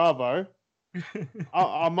 So bravo.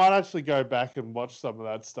 I might actually go back and watch some of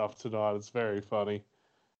that stuff tonight. It's very funny.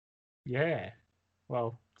 Yeah.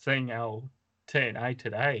 Well, seeing our TNA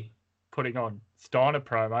today putting on Steiner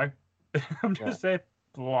promo, I'm just there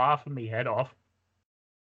laughing my head off.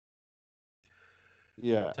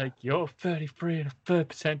 Yeah. Take your 33 and a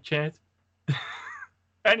 3% chance.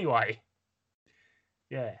 Anyway.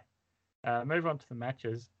 Yeah. Move on to the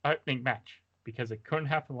matches. Opening match. Because it couldn't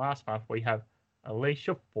happen last month, we have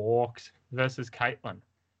Alicia Fox versus Caitlin.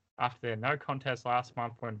 After their no contest last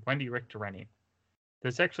month when Wendy Richter ran in.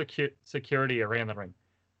 There's extra security around the ring.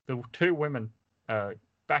 The two women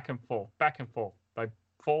back and forth. They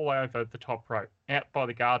fall over the top rope, out by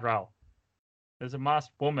the guardrail. There's a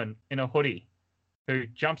masked woman in a hoodie who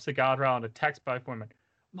jumps the guardrail and attacks both women.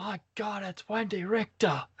 My God, it's Wendy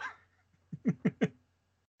Richter.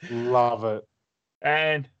 Love it.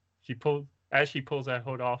 And as she pulls her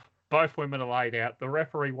hood off, both women are laid out. The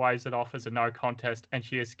referee waves it off as a no contest, and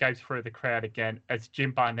she escapes through the crowd again as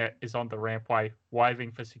Jim Barnett is on the rampway,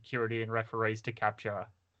 waving for security and referees to capture her.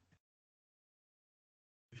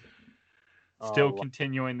 Still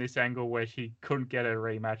continuing this angle where she couldn't get a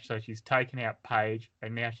rematch, so she's taken out Paige,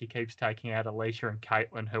 and now she keeps taking out Alicia and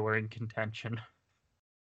Caitlin, who are in contention.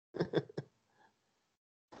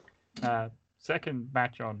 Second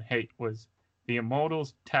match on Heat was the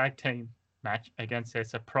Immortals tag team match against their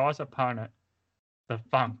surprise opponent, the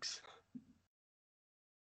Funks.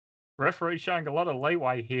 Referee showing a lot of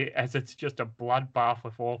leeway here as it's just a bloodbath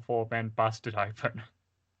with all four men busted open.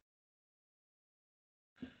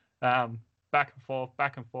 Back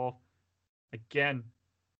and forth. Again,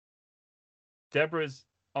 Deborah's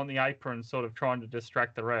on the apron sort of trying to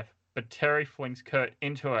distract the ref, but Terry flings Kurt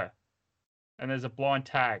into her. And there's a blind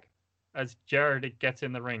tag. As Jared gets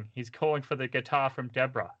in the ring, he's calling for the guitar from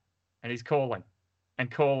Deborah. And he's calling. And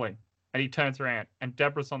he turns around. And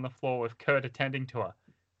Deborah's on the floor with Kurt attending to her.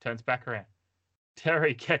 Turns back around.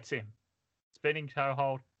 Terry gets him. Spinning toe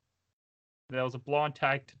hold. There was a blind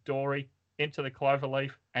tag to Dory into the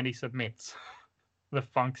cloverleaf, and he submits. The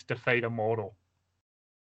Funks defeat Immortal.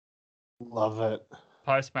 Love it.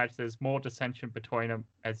 Post-match, there's more dissension between them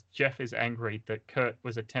as Jeff is angry that Kurt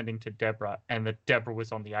was attending to Deborah and that Deborah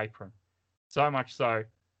was on the apron. So much so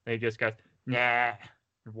that he just goes, nah,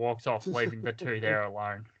 and walks off, leaving the two there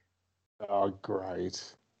alone. Oh,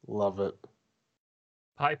 great. Love it.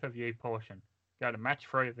 Pay-per-view portion. Go to match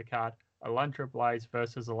 3 of the card, Alundra Blaze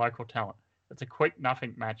versus a local talent. It's a quick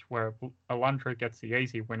nothing match where Alundra gets the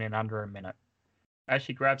easy win in under a minute. As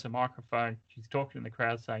she grabs a microphone, she's talking to the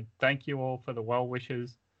crowd saying, "Thank you all for the well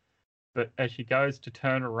wishes." But as she goes to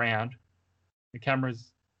turn around, the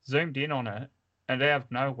camera's zoomed in on her, and out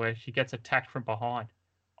of nowhere, she gets attacked from behind.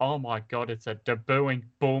 Oh my God, it's a debuting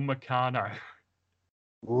Bull Meccano.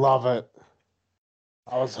 Love it.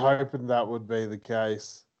 I was hoping that would be the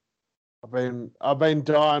case. I've been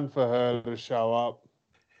dying for her to show up.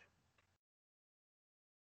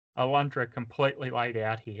 Alundra completely laid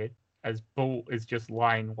out here as Bull is just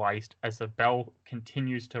laying waste as the bell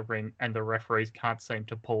continues to ring and the referees can't seem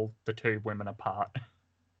to pull the two women apart.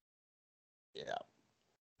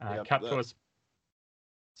 Yeah. Cut to us.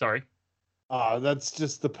 Sorry. That's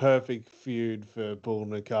just the perfect feud for Bull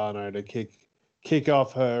Nakano to kick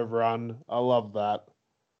off her run. I love that.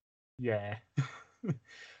 Yeah.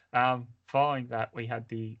 Following that, we had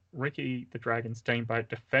the Ricky the Dragon Steamboat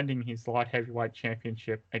defending his light heavyweight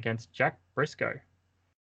championship against Jack Briscoe.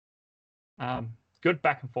 Good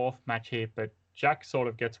back and forth match here, but Jack sort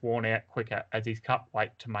of gets worn out quicker as he's cut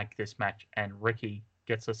weight to make this match, and Ricky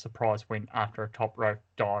gets a surprise win after a top rope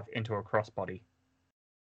dive into a crossbody.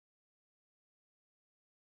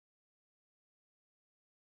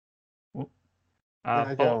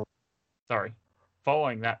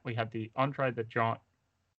 Following that, we had the Andre the Giant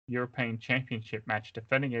European Championship match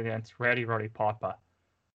defending against Rowdy Roddy Piper.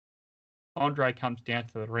 Andre comes down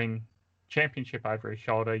to the ring, championship over his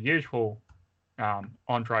shoulder, usual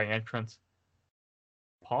Andre entrance.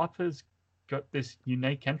 Piper's got this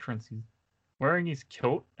unique entrance. He's wearing his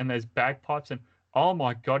kilt and there's bagpipes and oh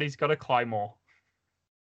my God, he's got a claymore.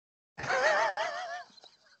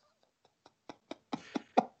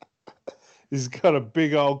 He's got a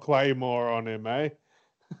big old claymore on him, eh?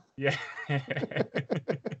 Yeah.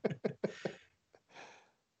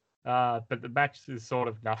 But the match is sort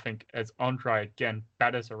of nothing as Andre again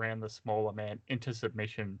batters around the smaller man into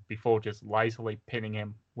submission before just lazily pinning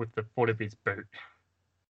him with the foot of his boot.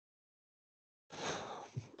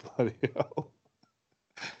 Bloody hell.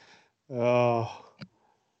 Oh.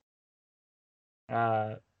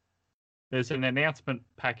 There's an announcement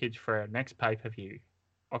package for our next pay-per-view.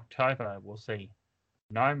 October, we'll see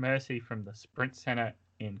No Mercy from the Sprint Center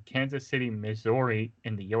in Kansas City, Missouri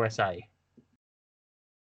in the USA.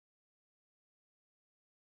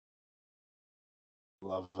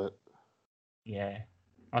 Love it. Yeah.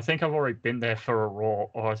 I think I've already been there for a Raw,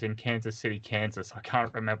 or I was in Kansas City, Kansas. I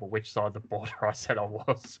can't remember which side of the border I said I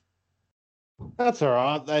was. That's all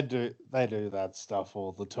right. They do that stuff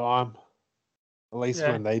all the time. At least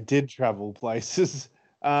when they did travel places.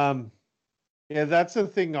 Yeah, that's the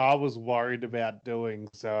thing I was worried about doing.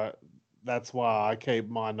 So that's why I keep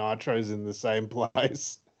my nitros in the same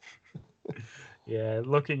place. Yeah,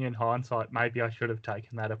 looking in hindsight, maybe I should have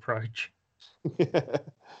taken that approach. Yeah.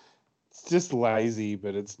 It's just lazy,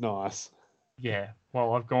 but it's nice. Yeah,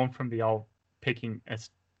 well, I've gone from the old picking a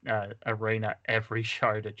arena every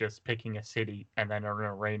show to just picking a city and then an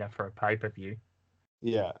arena for a pay-per-view.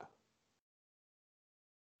 Yeah.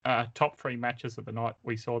 Top three matches of the night,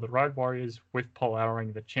 we saw the Road Warriors with Paul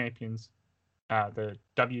Ellering, the champions, the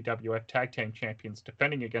WWF Tag Team Champions,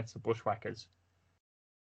 defending against the Bushwhackers.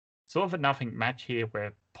 Sort of a nothing match here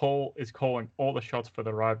where Paul is calling all the shots for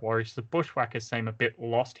the Road Warriors. The Bushwhackers seem a bit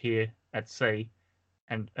lost here at sea,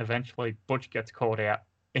 and eventually Butch gets caught out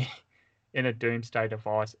in a doomsday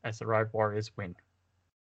device as the Road Warriors win.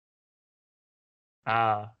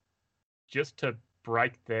 Just to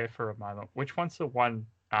break there for a moment, which one's the one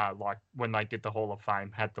like when they did the Hall of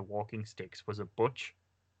Fame had the walking sticks? Was it Butch?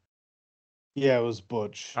 Yeah, it was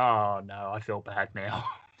Butch. Oh no, I feel bad now.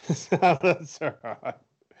 That's all right.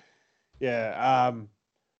 Yeah,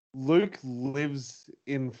 Luke lives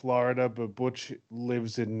in Florida, but Butch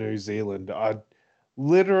lives in New Zealand. I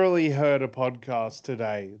literally heard a podcast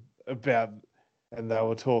today about, and they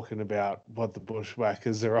were talking about what the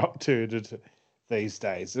Bushwhackers are up to these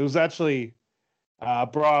days. It was actually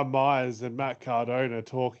Brian Myers and Matt Cardona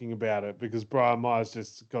talking about it because Brian Myers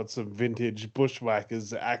just got some vintage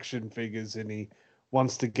Bushwhackers action figures and he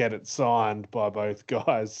wants to get it signed by both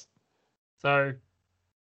guys. So,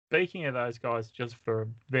 speaking of those guys, just for a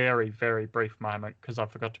very, very brief moment, because I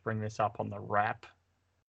forgot to bring this up on the wrap,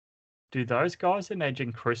 do those guys and Edge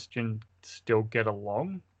and Christian still get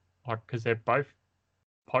along? Like, because they're both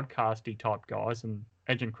podcasty type guys and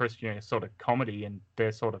Edge and Christian are sort of comedy and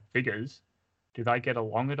they're sort of figures. Do they get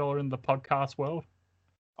along at all in the podcast world?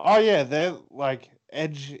 Oh yeah, they're like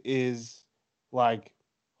Edge is like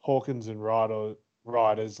Hawkins and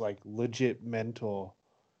Ryder's like legit mentor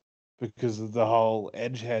because of the whole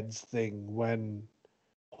Edgeheads thing when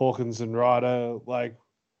Hawkins and Ryder like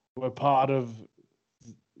were part of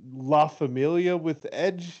La Familia with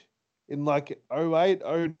Edge in like '08,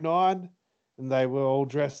 '09, and they were all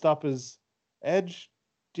dressed up as Edge.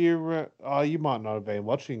 Do you? Oh, you might not have been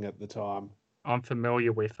watching at the time. I'm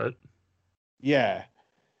familiar with it. Yeah,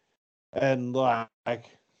 and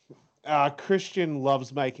Christian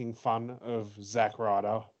loves making fun of Zack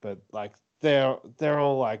Ryder, but like they're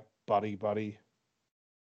all like buddy.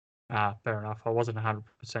 Fair enough. I wasn't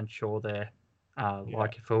 100% sure there. Yeah.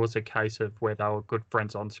 Like if it was a case of where they were good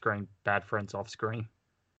friends on screen, bad friends off screen.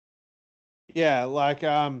 Yeah, like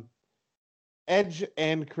Edge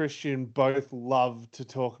and Christian both love to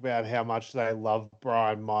talk about how much they love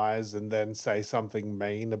Brian Myers and then say something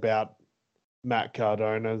mean about Matt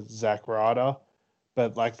Cardona, Zack Ryder.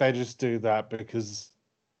 But like they just do that because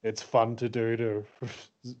it's fun to do to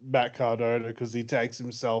Matt Cardona because he takes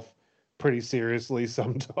himself pretty seriously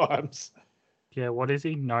sometimes. Yeah, what is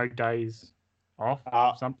he? No days off?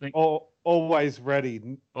 Something? Always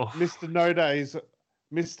ready. Oh, Mr.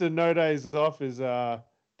 No Days Off is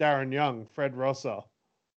Darren Young, Fred Rosser.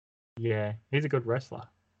 yeah, he's a good wrestler.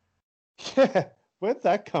 Yeah, where'd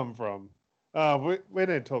that come from? We need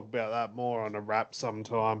to talk about that more on a wrap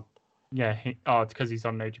sometime. Yeah, it's because he's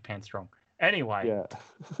on New Japan Strong. Anyway, Yeah.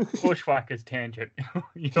 Bushwhackers tangent.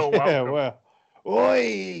 You're Yeah, welcome. well.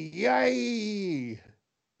 Oi! Yay!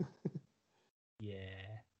 Yeah.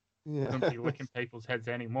 Yeah. Couldn't be licking people's heads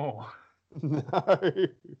anymore. No.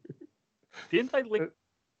 Didn't they lick?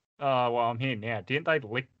 Well, I'm here now. Didn't they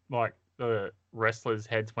lick like the wrestlers'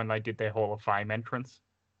 heads when they did their Hall of Fame entrance?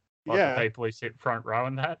 Like the Yeah. people who sit front row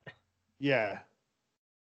and that. Yeah.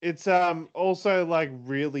 It's also like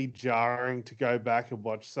really jarring to go back and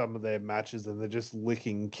watch some of their matches and they're just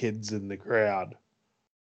licking kids in the crowd.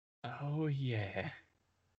 Oh yeah.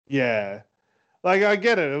 Yeah. Like I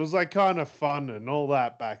get it. It was like kind of fun and all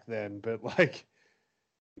that back then, but like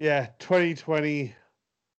yeah, 2020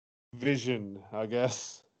 vision, I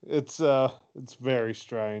guess. It's very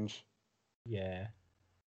strange. Yeah.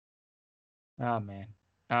 Oh man.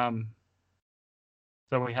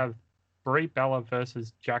 So we have Brie Bella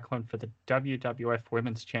versus Jacqueline for the WWF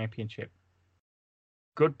Women's Championship.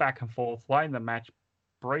 Good back and forth. Late in the match,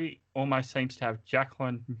 Brie almost seems to have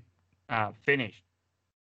Jacqueline finished.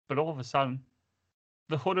 But all of a sudden,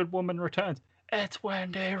 the hooded woman returns. It's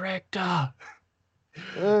Wendy Richter.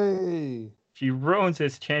 Hey. She ruins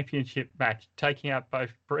this championship match, taking out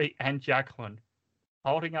both Brie and Jacqueline,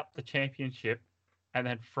 holding up the championship, and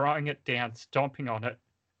then throwing it down, stomping on it,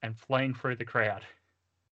 and fleeing through the crowd.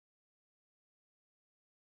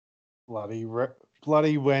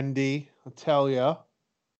 Bloody Wendy, I tell ya.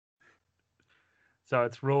 So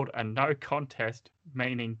it's ruled a no contest,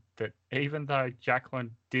 meaning that even though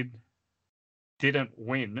Jacqueline didn't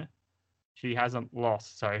win, she hasn't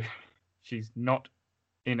lost, so she's not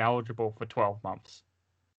ineligible for 12 months.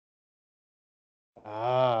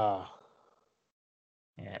 Ah.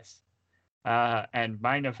 Yes. And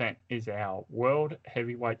main event is our World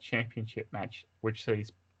Heavyweight Championship match, which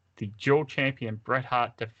sees the dual champion Bret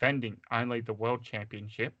Hart defending only the World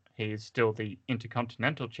Championship. He is still the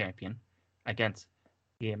Intercontinental Champion against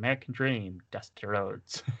the American Dream, Dusty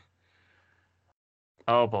Rhodes.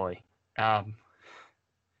 Oh boy.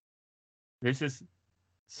 This is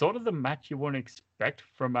sort of the match you wouldn't expect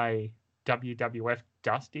from a WWF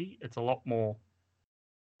Dusty. It's a lot more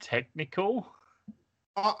technical.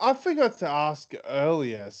 I forgot to ask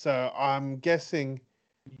earlier, so I'm guessing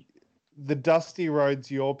the Dusty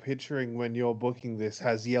Roads you're picturing when you're booking this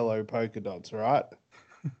has yellow polka dots, right?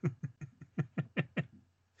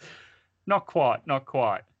 Not quite.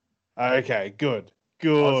 Okay, good.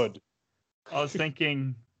 I was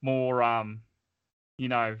thinking more,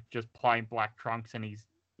 just plain black trunks and his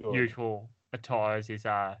Good. usual attires is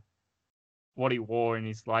what he wore in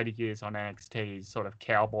his later years on NXT, his sort of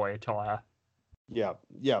cowboy attire. Yep,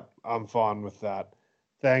 I'm fine with that.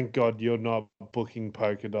 Thank God you're not booking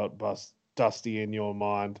polka dot Dusty in your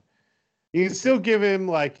mind. You can still give him,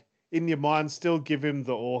 like, in your mind, still give him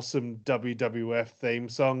the awesome WWF theme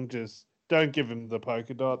song. Just don't give him the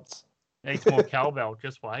polka dots. Needs more cowbell,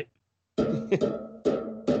 just wait.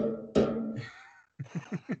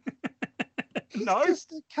 No? He's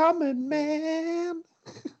just a coming man.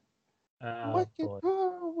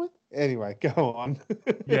 Anyway, go on.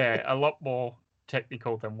 Yeah, a lot more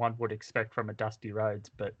technical than one would expect from a Dusty Rhodes,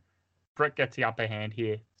 but Brett gets the upper hand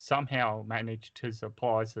here, somehow managed to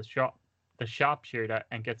supply the sharpshooter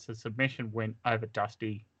and gets a submission win over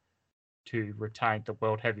Dusty to retain the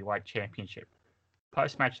World Heavyweight Championship.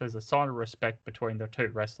 Post-match, there's a sign of respect between the two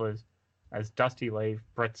wrestlers. As Dusty leaves,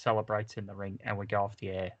 Brett celebrates in the ring and we go off the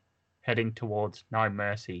air, heading towards No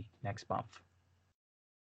Mercy next month.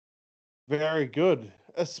 Very good.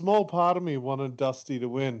 A small part of me wanted Dusty to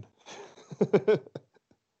win.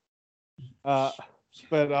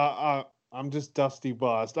 But I'm just Dusty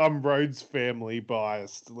biased. I'm Rhodes family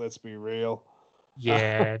biased, let's be real.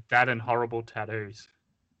 Yeah, that and horrible tattoos.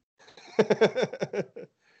 At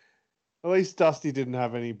least Dusty didn't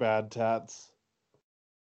have any bad tats.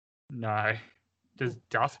 No. Does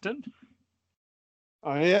Dustin?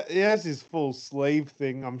 Oh, he has his full sleeve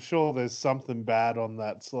thing. I'm sure there's something bad on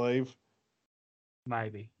that sleeve.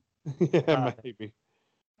 Maybe. Yeah, maybe.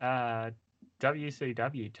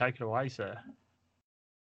 WCW, take it away, sir.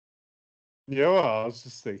 Yeah, well, I was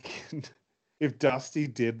just thinking, if Dusty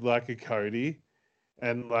did like a Cody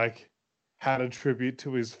and like had a tribute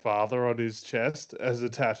to his father on his chest as a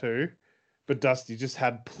tattoo, but Dusty just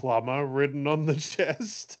had plumber written on the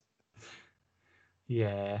chest.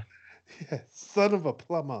 Yeah. Yeah, son of a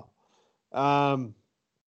plumber. All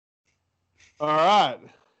right.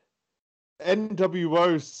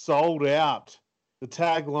 NWO sold out. The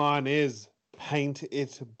tagline is "Paint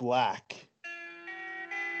It Black."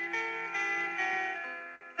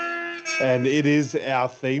 And it is our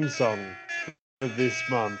theme song for this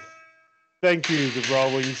month. Thank you, the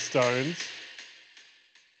Rolling Stones.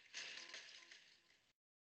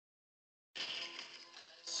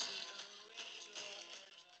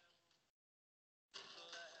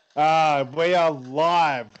 We are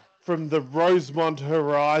live from the Rosemont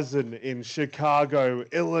Horizon in Chicago,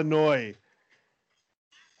 Illinois.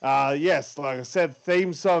 Yes, like I said,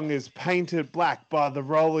 theme song is "Paint It Black" by the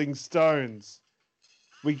Rolling Stones.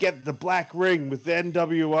 We get the black ring with the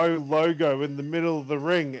NWO logo in the middle of the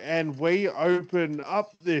ring, and we open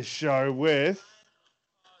up this show with...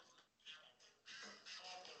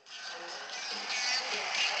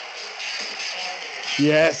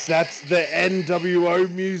 Yes, that's the NWO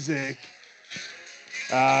music.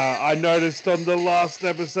 I noticed on the last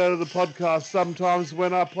episode of the podcast, sometimes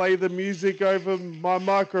when I play the music over my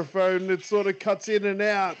microphone, it sort of cuts in and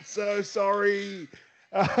out. So sorry.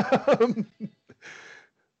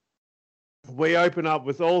 We open up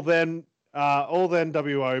with all the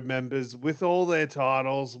NWO members with all their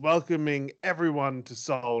titles, welcoming everyone to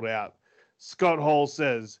Sold Out. Scott Hall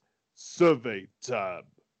says, "Survey time.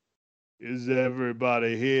 Is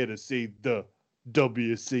everybody here to see the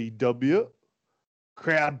WCW?"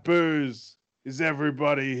 Crowd boos. "Is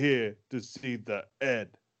everybody here to see the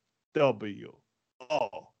NWO?"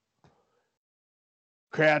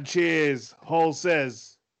 Crowd cheers. Hall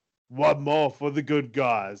says, "One more for the good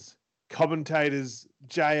guys." Commentators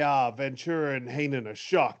JR, Ventura, and Heenan are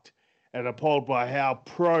shocked and appalled by how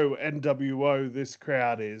pro NWO this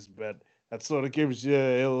crowd is, but that sort of gives you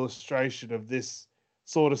an illustration of this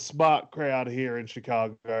sort of smart crowd here in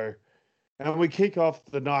Chicago. And we kick off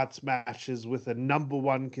the night's matches with a number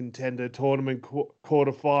one contender tournament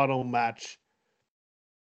quarterfinal match.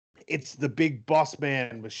 It's the Big Boss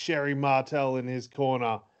Man with Sherry Martel in his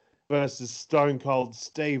corner versus Stone Cold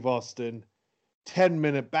Steve Austin.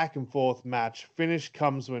 10-minute back and forth match. Finish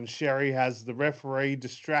comes when Sherry has the referee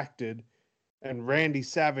distracted and Randy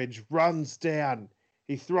Savage runs down.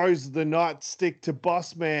 He throws the nightstick to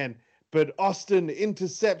Boss Man, but Austin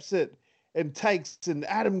intercepts it and takes an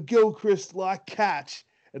Adam Gilchrist-like catch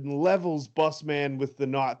and levels Boss Man with the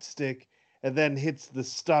nightstick and then hits the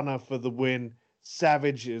stunner for the win.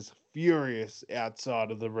 Savage is furious outside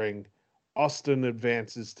of the ring. Austin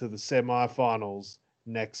advances to the semifinals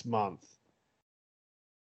next month.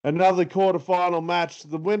 Another quarterfinal match.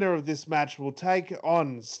 The winner of this match will take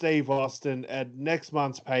on Steve Austin at next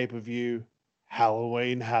month's pay-per-view,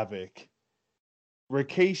 Halloween Havoc.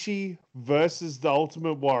 Rikishi versus the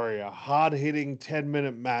Ultimate Warrior. Hard-hitting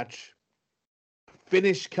 10-minute match.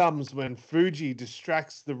 Finish comes when Fuji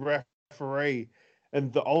distracts the referee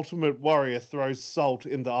and the Ultimate Warrior throws salt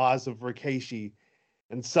in the eyes of Rikishi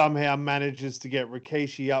and somehow manages to get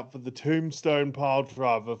Rikishi up for the Tombstone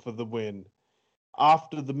Piledriver for the win.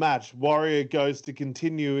 After the match, Warrior goes to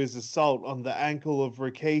continue his assault on the ankle of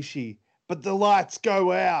Rikishi, but the lights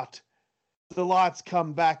go out. The lights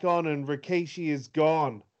come back on and Rikishi is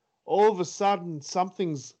gone. All of a sudden,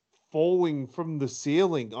 something's falling from the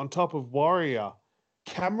ceiling on top of Warrior.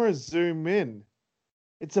 Cameras zoom in.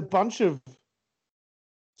 It's a bunch of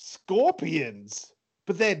scorpions,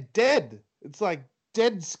 but they're dead. It's like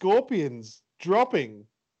dead scorpions dropping.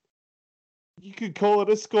 You could call it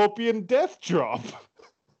a scorpion death drop.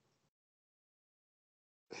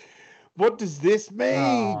 What does this mean?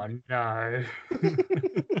 Oh, no.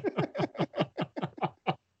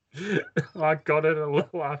 I got it a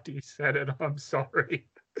little after you said it. I'm sorry.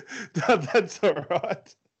 That's all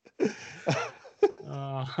right.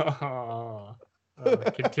 Oh.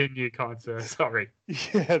 Continue, kind sir. Sorry.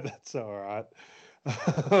 Yeah, that's all right.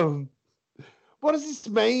 Um, what does this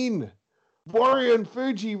mean? Warrior and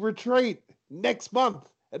Fuji retreat next month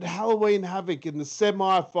at Halloween Havoc in the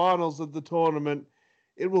semi-finals of the tournament.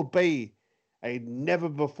 It will be a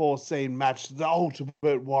never-before-seen match, the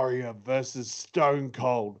Ultimate Warrior versus Stone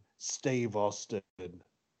Cold Steve Austin.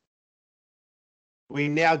 We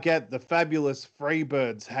now get the fabulous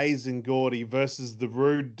Freebirds, Hayes and Gordy versus the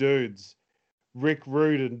Rude Dudes, Rick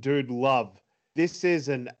Rude and Dude Love. This is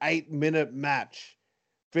an 8-minute match.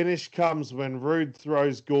 Finish comes when Rude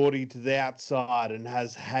throws Gordy to the outside and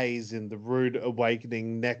has Hayes in the Rude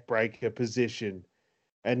Awakening neckbreaker position.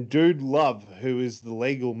 And Dude Love, who is the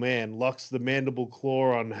legal man, locks the mandible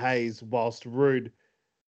claw on Hayes whilst Rude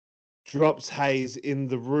drops Hayes in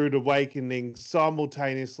the Rude Awakening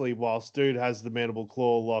simultaneously whilst Dude has the mandible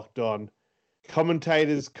claw locked on.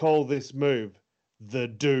 Commentators call this move the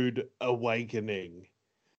Dude Awakening.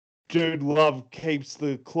 Dude Love keeps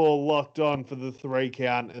the claw locked on for the 3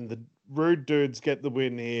 count, and the Rude Dudes get the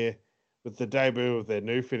win here with the debut of their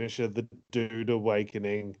new finisher, the Dude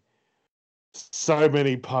Awakening. So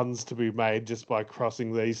many puns to be made just by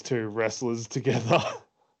crossing these two wrestlers together.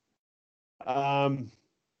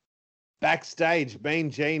 Backstage,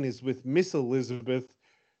 Mean Gene is with Miss Elizabeth,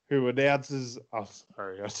 who announces... Oh,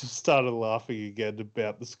 sorry, I just started laughing again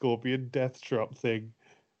about the Scorpion Death Drop thing.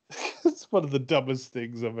 It's one of the dumbest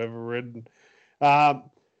things I've ever written.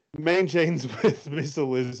 Mean Gene's with Miss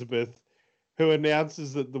Elizabeth, who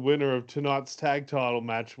announces that the winner of tonight's tag title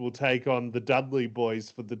match will take on the Dudley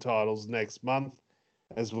Boys for the titles next month.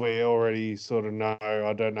 As we already sort of know,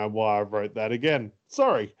 I don't know why I wrote that again.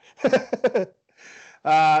 Sorry.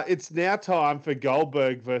 It's now time for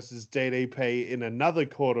Goldberg versus DDP in another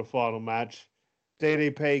quarterfinal match.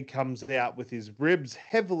 DDP comes out with his ribs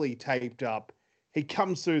heavily taped up. He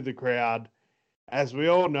comes through the crowd. As we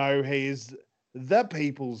all know, he is the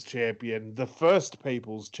People's Champion, the first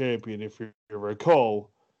People's Champion, if you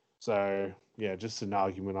recall. So, yeah, just an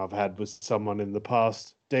argument I've had with someone in the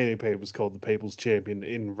past. DDP was called the People's Champion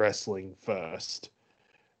in wrestling first.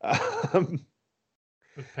 The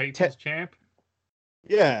People's Champ?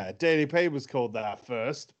 Yeah, DDP was called that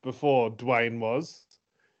first, before Dwayne was.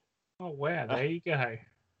 Oh, wow, there you go.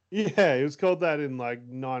 Yeah, he was called that in like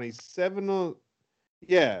 97 or...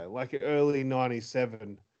 Yeah, like early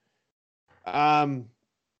 97.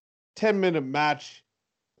 10-minute match.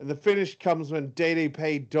 And the finish comes when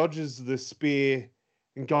DDP dodges the spear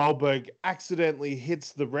and Goldberg accidentally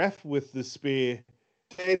hits the ref with the spear.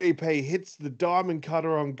 DDP hits the diamond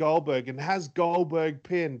cutter on Goldberg and has Goldberg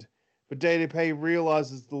pinned. But DDP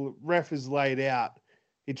realizes the ref is laid out.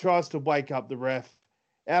 He tries to wake up the ref.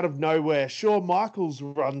 Out of nowhere, Shawn Michaels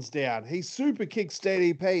runs down. He super kicks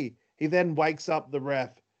DDP. He then wakes up the ref.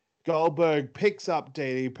 Goldberg picks up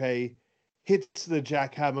DDP, hits the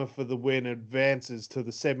jackhammer for the win, advances to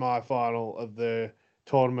the semi-final of the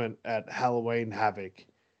tournament at Halloween Havoc.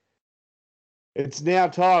 It's now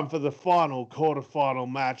time for the final quarterfinal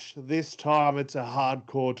match. This time it's a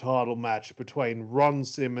hardcore title match between Ron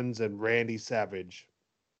Simmons and Randy Savage.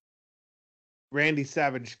 Randy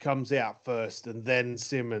Savage comes out first and then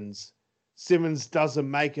Simmons. Simmons doesn't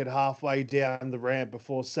make it halfway down the ramp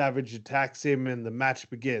before Savage attacks him and the match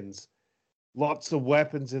begins. Lots of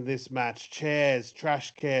weapons in this match. Chairs,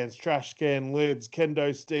 trash cans, trash can lids,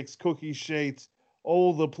 kendo sticks, cookie sheets,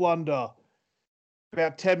 all the plunder.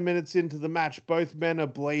 About 10 minutes into the match, both men are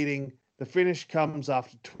bleeding. The finish comes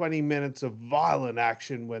after 20 minutes of violent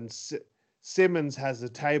action when Simmons has a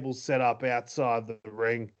table set up outside the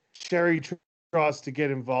ring. Sherry tries to get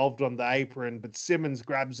involved on the apron, but Simmons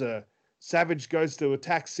grabs her. Savage goes to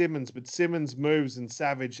attack Simmons, but Simmons moves and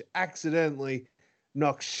Savage accidentally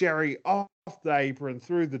knocks Sherry off the apron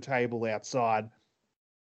through the table outside.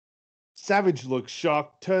 Savage looks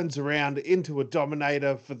shocked, turns around into a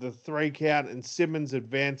dominator for the 3 count, and Simmons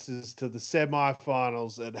advances to the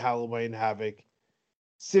semi-finals at Halloween Havoc.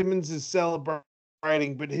 Simmons is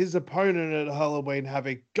celebrating, but his opponent at Halloween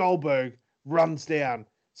Havoc, Goldberg, runs down,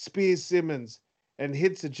 spears Simmons, and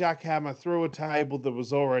hits a jackhammer through a table that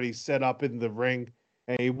was already set up in the ring,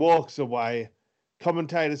 and he walks away.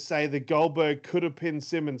 Commentators say that Goldberg could have pinned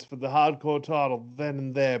Simmons for the hardcore title then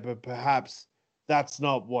and there, but perhaps that's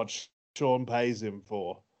not what Shawn pays him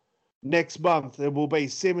for. Next month, it will be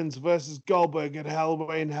Simmons versus Goldberg at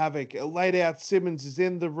Halloween Havoc. A laid-out Simmons is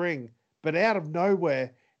in the ring, but out of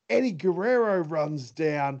nowhere, Eddie Guerrero runs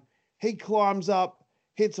down. He climbs up,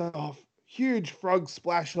 hits a huge frog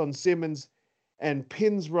splash on Simmons, and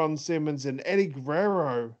pins Ron Simmons, and Eddie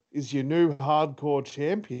Guerrero is your new hardcore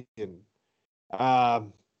champion.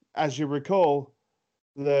 As you recall,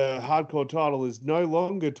 the hardcore title is no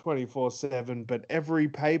longer 24/7, but every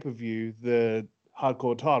pay-per-view, the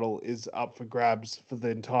hardcore title is up for grabs for the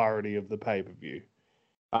entirety of the pay-per-view.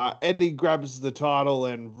 Eddie grabs the title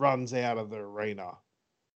and runs out of the arena.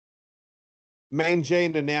 Mean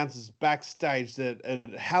Gene announces backstage that at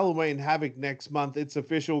Halloween Havoc next month, it's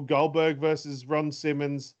official: Goldberg versus Ron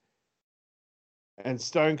Simmons and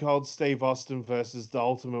Stone Cold Steve Austin versus the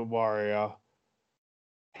Ultimate Warrior.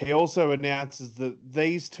 He also announces that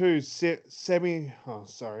these two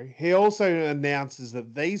He also announces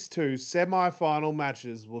that these two semi-final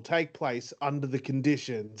matches will take place under the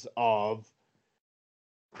conditions of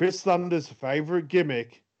Chris Thunder's favorite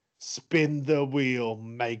gimmick: spin the wheel,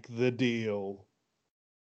 make the deal.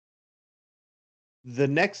 The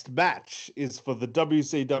next match is for the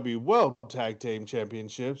WCW World Tag Team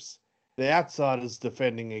Championships. The Outsiders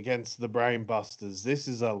defending against the Brainbusters. This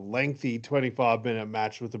is a lengthy 25-minute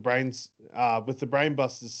match with the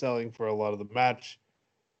Brainbusters selling for a lot of the match.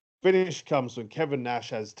 Finish comes when Kevin Nash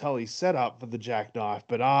has Tully set up for the jackknife,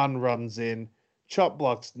 but Arn runs in, chop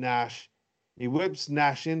blocks Nash. He whips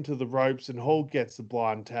Nash into the ropes and Hall gets the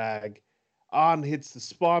blind tag. Arn hits the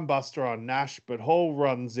spinebuster on Nash, but Hall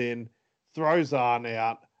runs in, throws Arn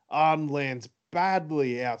out. Arn lands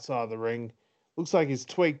badly outside the ring. Looks like he's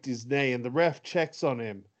tweaked his knee, and the ref checks on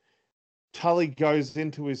him. Tully goes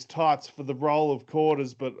into his tights for the roll of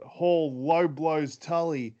quarters, but Hall low blows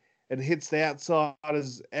Tully and hits the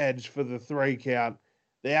Outsiders' edge for the 3 count.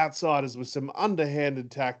 The Outsiders, with some underhanded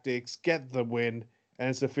tactics, get the win, and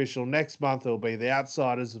it's official. Next month it'll be the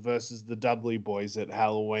Outsiders versus the Dudley Boys at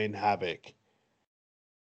Halloween Havoc.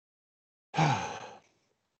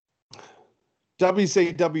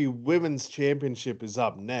 WCW Women's Championship is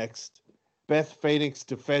up next. Beth Phoenix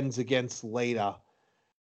defends against Lita.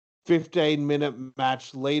 15-minute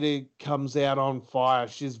match. Lita comes out on fire.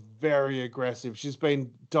 She's very aggressive. She's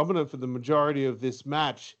been dominant for the majority of this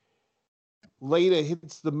match. Lita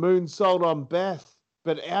hits the moonsault on Beth,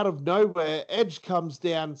 but out of nowhere, Edge comes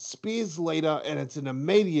down, spears Lita, and it's an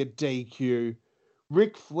immediate DQ.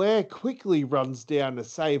 Ric Flair quickly runs down to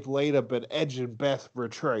save Lita, but Edge and Beth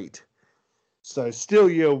retreat. So still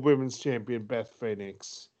your women's champion, Beth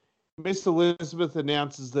Phoenix. Miss Elizabeth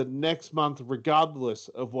announces that next month, regardless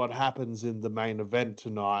of what happens in the main event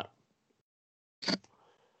tonight,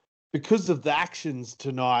 because of the actions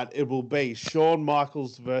tonight, it will be Shawn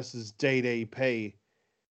Michaels versus DDP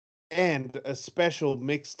and a special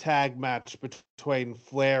mixed tag match between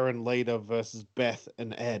Flair and Lita versus Beth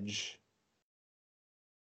and Edge.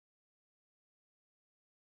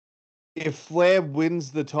 If Flair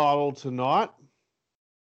wins the title tonight,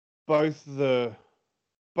 both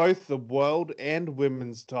the world and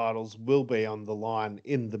women's titles will be on the line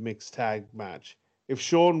in the mixed tag match. If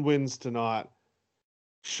Shawn wins tonight,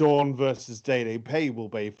 Shawn versus DDP will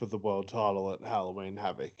be for the world title at Halloween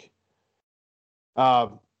Havoc.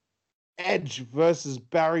 Edge versus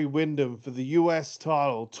Barry Windham for the US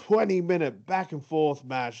title. 20-minute back and forth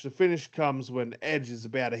match. The finish comes when Edge is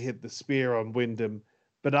about to hit the spear on Windham,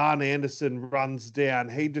 but Arn Anderson runs down.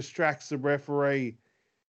 He distracts the referee,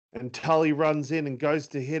 and Tully runs in and goes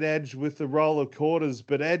to hit Edge with the roll of quarters,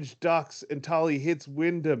 but Edge ducks and Tully hits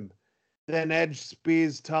Windham. Then Edge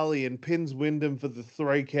spears Tully and pins Windham for the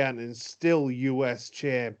 3 count and is still US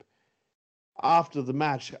champ. After the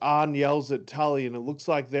match, Arn yells at Tully and it looks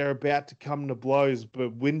like they're about to come to blows,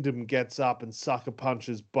 but Windham gets up and sucker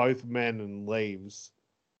punches both men and leaves.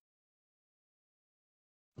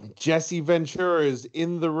 Jesse Ventura is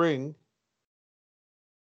in the ring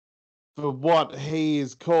for what he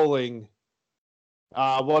is calling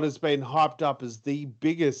what has been hyped up as the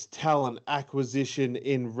biggest talent acquisition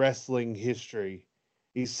in wrestling history.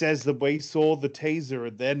 He says that we saw the teaser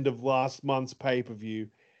at the end of last month's pay-per-view,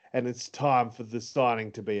 and it's time for the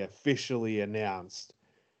signing to be officially announced.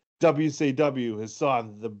 WCW has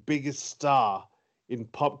signed the biggest star in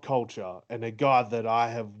pop culture and a guy that I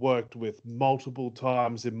have worked with multiple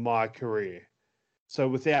times in my career. So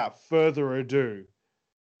without further ado,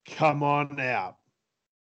 come on out.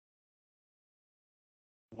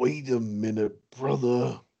 Wait a minute,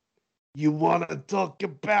 brother. You want to talk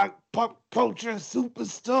about pop culture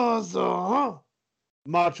superstars, huh?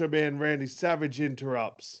 Macho Man Randy Savage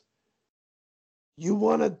interrupts. You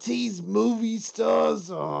want to tease movie stars,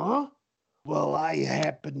 huh? Well, I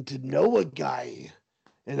happen to know a guy,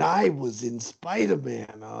 and I was in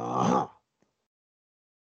Spider-Man, huh?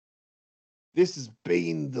 This has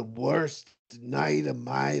been the worst night of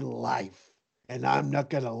my life, and I'm not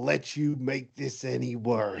going to let you make this any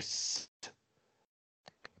worse.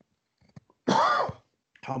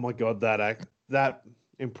 Oh my God, that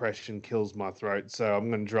impression kills my throat, so I'm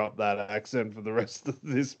going to drop that accent for the rest of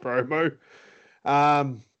this promo.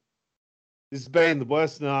 This has been the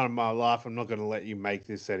worst night of my life. I'm not going to let you make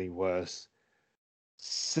this any worse.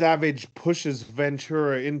 Savage pushes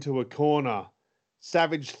Ventura into a corner.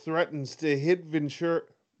 Savage threatens to hit Ventura,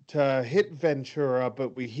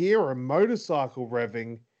 but we hear a motorcycle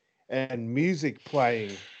revving and music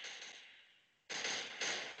playing.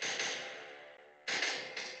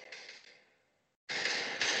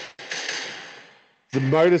 The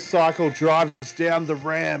motorcycle drives down the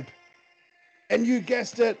ramp, and you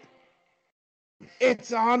guessed it,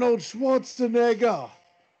 it's Arnold Schwarzenegger.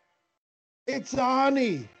 It's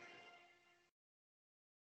Arnie.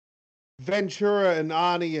 Ventura and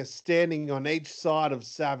Arnie are standing on each side of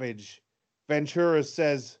Savage. Ventura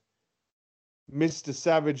says, Mr.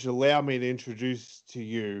 Savage, allow me to introduce to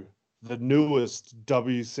you the newest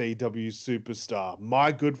WCW superstar,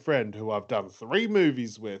 my good friend who I've done 3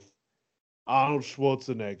 movies with, Arnold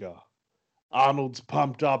Schwarzenegger. Arnold's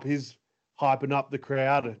pumped up. He's hyping up the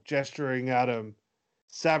crowd, gesturing at him.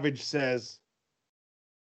 Savage says,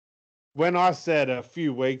 when I said a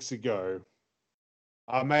few weeks ago,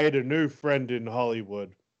 I made a new friend in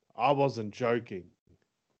Hollywood, I wasn't joking.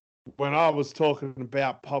 When I was talking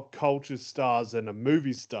about pop culture stars and a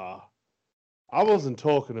movie star, I wasn't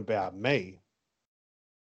talking about me.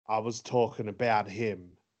 I was talking about him.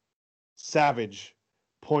 Savage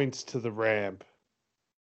points to the ramp.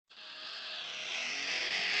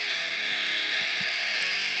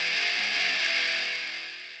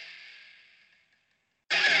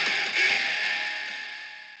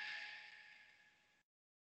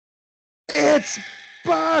 It's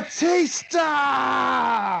Batista!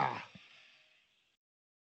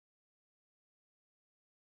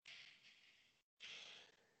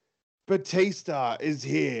 Batista is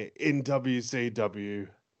here in WCW.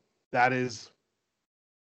 That is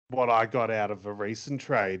what I got out of a recent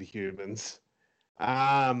trade, humans.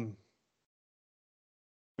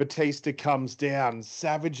 Batista comes down.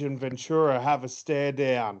 Savage and Ventura have a stare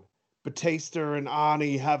down. Batista and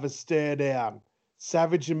Arnie have a stare down.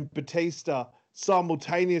 Savage and Batista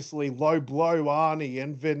simultaneously low blow Arnie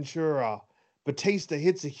and Ventura. Batista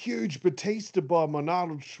hits a huge Batista bomb on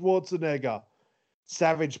Arnold Schwarzenegger.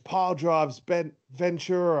 Savage pile drives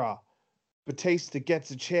Ventura. Batista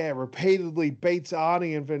gets a chair, repeatedly beats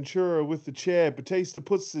Arnie and Ventura with the chair. Batista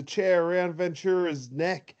puts the chair around Ventura's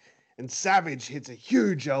neck, and Savage hits a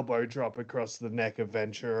huge elbow drop across the neck of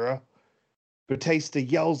Ventura. Batista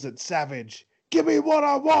yells at Savage, "Give me what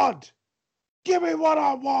I want! Give me what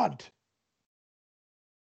I want!"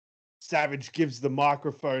 Savage gives the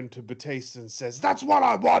microphone to Batista and says, "That's what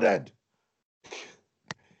I wanted!"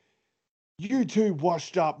 You two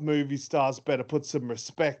washed up movie stars better put some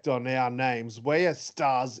respect on our names. We're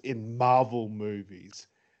stars in Marvel movies.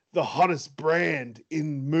 The hottest brand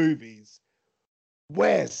in movies.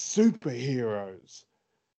 We're superheroes.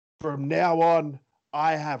 From now on,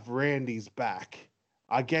 I have Randy's back.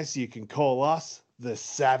 I guess you can call us the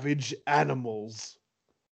Savage Animals.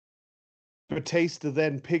 Batista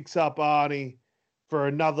then picks up Arnie for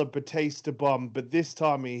another Batista bomb, but this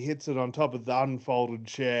time he hits it on top of the unfolded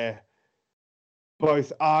chair.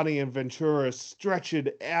 Both Arnie and Ventura stretch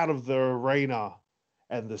it out of the arena,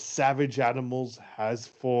 and the Savage Animals has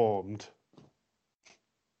formed.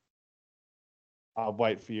 I'll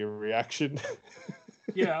wait for your reaction.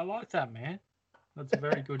 Yeah, I like that, man. That's a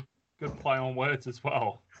very good play on words as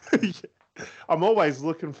well. Yeah. I'm always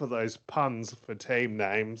looking for those puns for team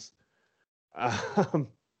names. For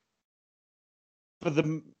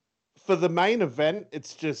the main event,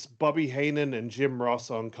 it's just Bobby Heenan and Jim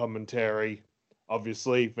Ross on commentary.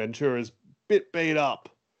 Obviously, Ventura's a bit beat up.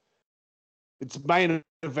 It's main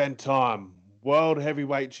event time. World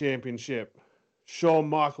Heavyweight Championship. Shawn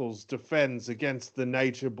Michaels defends against the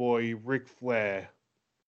Nature Boy Ric Flair.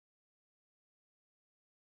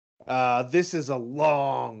 This is a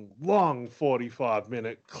long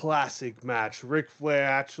 45-minute classic match. Ric Flair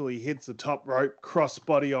actually hits a top rope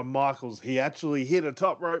crossbody on Michaels. He actually hit a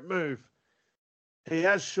top rope move. He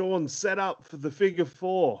has Shawn set up for the figure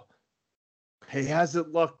 4. He has it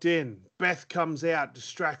locked in. Beth comes out,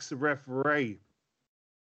 distracts the referee.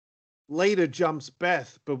 Lita jumps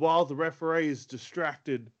Beth, but while the referee is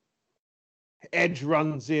distracted, Edge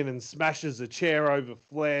runs in and smashes a chair over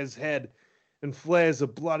Flair's head, and Flair's a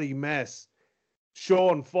bloody mess.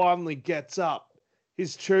 Shawn finally gets up.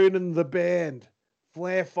 He's tuning the band.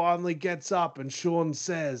 Flair finally gets up and Shawn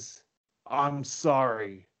says, "I'm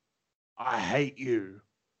sorry. I hate you."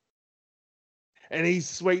 And he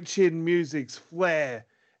sweet chin music's Flair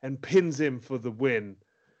and pins him for the win.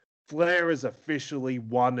 Flair is officially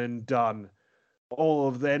one and done. all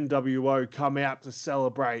of the NWO come out to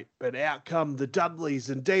celebrate, but out come the Dudleys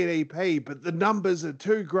and DDP, but the numbers are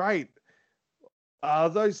too great.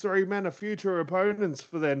 Those three men are future opponents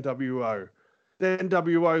for the NWO. The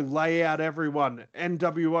NWO lay out everyone.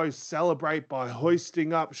 NWO celebrate by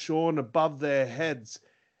hoisting up Shawn above their heads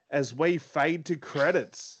as we fade to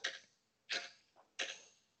credits.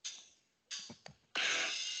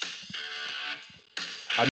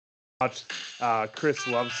 I know how much Chris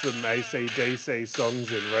loves some AC/DC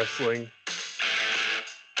songs in wrestling.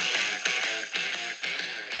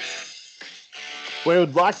 We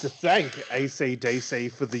would like to thank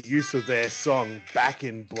AC/DC for the use of their song Back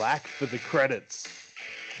in Black for the credits.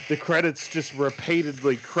 The credits just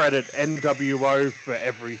repeatedly credit NWO for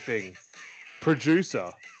everything.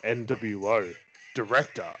 Producer, NWO.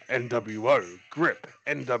 Director, NWO. Grip,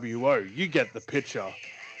 NWO. You get the picture.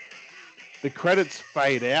 The credits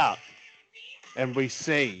fade out, and we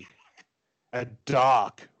see a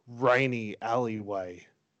dark, rainy alleyway.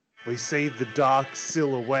 We see the dark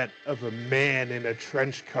silhouette of a man in a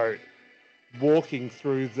trench coat walking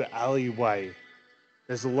through the alleyway.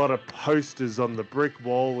 There's a lot of posters on the brick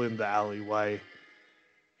wall in the alleyway.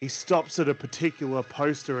 He stops at a particular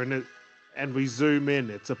poster and we zoom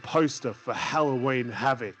in. It's a poster for Halloween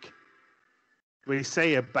Havoc. We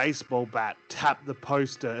see a baseball bat tap the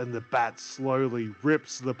poster and the bat slowly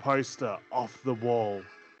rips the poster off the wall.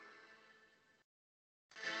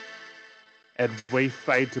 And we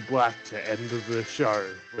fade to black to end of the show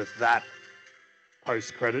with that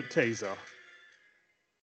post-credit teaser.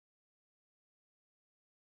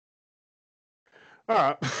 All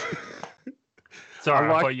right. Sorry,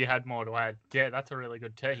 I thought you had more to add. Yeah, that's a really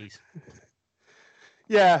good tease.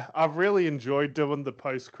 Yeah, I've really enjoyed doing the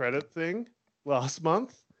post-credit thing last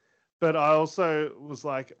month, but I also was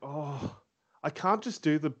like, oh, I can't just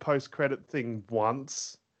do the post-credit thing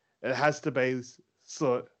once. It has to be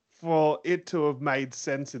for it to have made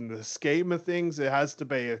sense in the scheme of things, it has to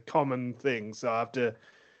be a common thing. So I have to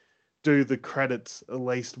do the credits at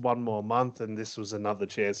least one more month, and this was another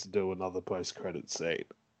chance to do another post-credit scene.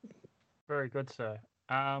 Very good, sir.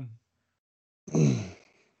 I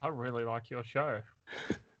really like your show.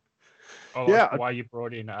 I like the way you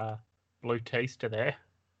brought in Blue Taster there.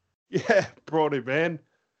 Yeah, brought him in.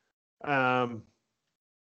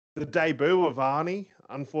 The debut of Arnie,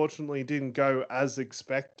 unfortunately, didn't go as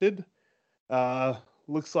expected.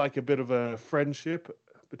 Looks like a bit of a friendship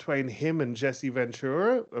between him and Jesse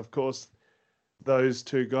Ventura. Of course, those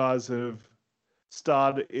two guys have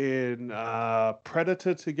starred in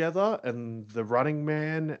Predator together and The Running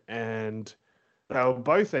Man, and they were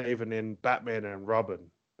both even in Batman and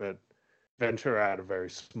Robin, but Ventura had a very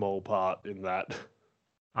small part in that.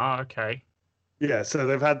 Oh, okay. Yeah, so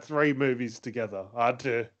they've had 3 movies together. I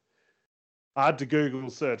had to Google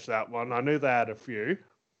search that one. I knew they had a few.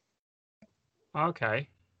 Okay.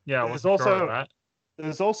 Yeah, I wasn't sure of that.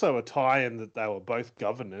 There's also a tie-in that they were both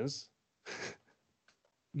governors.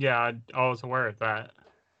 Yeah, I was aware of that.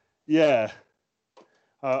 Yeah.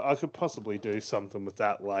 I could possibly do something with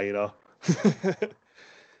that later.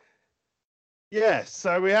 Yeah,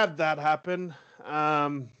 so we had that happen.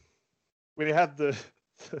 We had the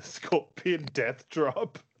Scorpion death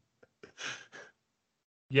drop.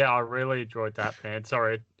 Yeah, I really enjoyed that, man.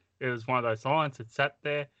 Sorry, it was one of those lines that sat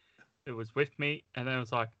there, it was with me, and then it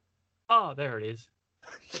was like, oh, there it is.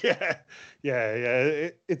 Yeah.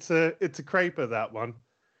 It's a creeper, that one.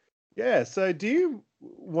 Yeah, so do you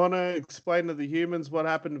want to explain to the humans what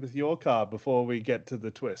happened with your car before we get to the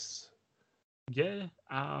twists? Yeah.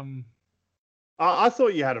 I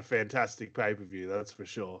thought you had a fantastic pay-per-view, that's for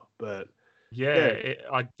sure. But yeah.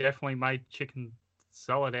 I definitely made chicken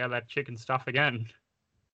salad out of that chicken stuff again.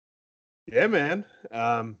 Yeah, man.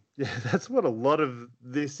 Yeah, that's what a lot of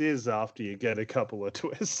this is after you get a couple of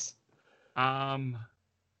twists.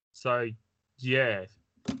 So yeah,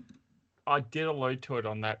 I did allude to it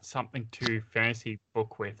on that Something to Fantasy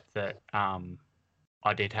book with that.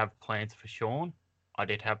 I did have plans for Shawn. I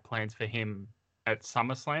did have plans for him at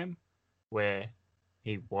SummerSlam, where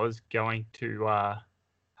he was going to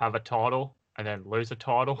have a title and then lose a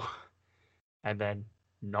title, and then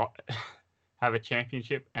not have a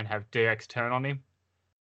championship and have DX turn on him.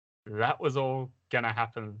 That was all going to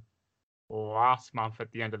happen last month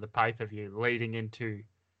at the end of the pay-per-view, leading into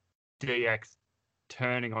DX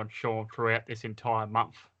turning on Shawn throughout this entire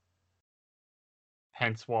month.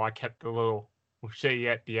 Hence why I kept the little, we'll see you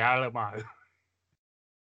at the Alamo.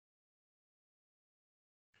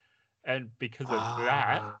 And because of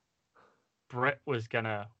that, Brett was going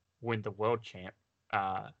to win the world champ.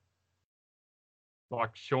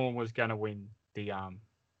 Like Shawn was going to win the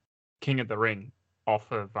King of the Ring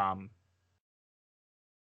off of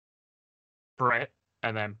Brett,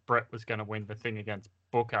 and then Brett was going to win the thing against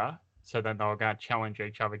Booker. So then they were going to challenge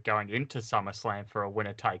each other going into SummerSlam for a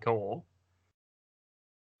winner-take-all,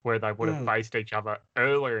 where they would have faced each other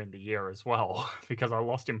earlier in the year as well, because I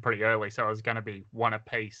lost him pretty early, so it was going to be one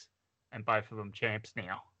apiece, and both of them champs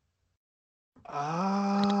now.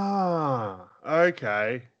 Ah,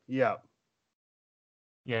 okay. Yep.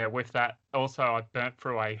 Yeah, with that, also I burnt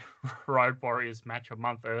through a Road Warriors match a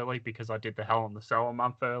month early because I did the Hell in the Cell a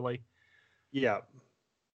month early. Yep.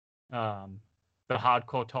 The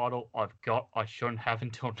hardcore title I shouldn't have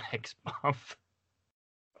until next month.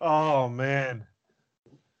 Oh, man.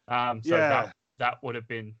 So Yeah. that would have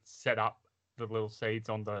been set up the little seeds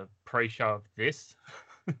on the pre-show of this.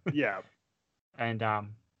 Yeah. And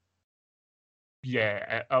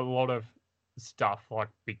yeah, a lot of stuff, like,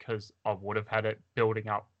 because I would have had it building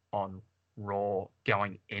up on Raw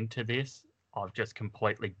going into this, I've just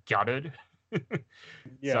completely gutted.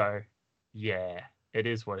 Yeah. So yeah, it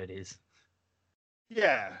is what it is.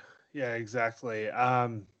 Yeah. Yeah, exactly.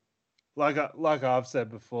 Like I've said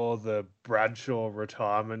before, the Bradshaw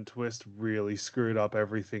retirement twist really screwed up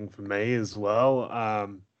everything for me as well.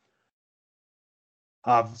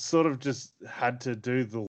 I've sort of just had to do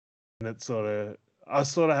the I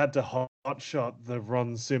sort of had to hotshot the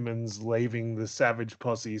Ron Simmons leaving the Savage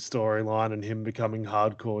Posse storyline and him becoming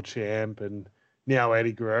hardcore champ, and now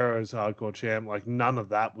Eddie Guerrero's hardcore champ. Like, none of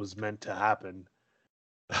that was meant to happen.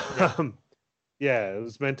 Yeah. Yeah, it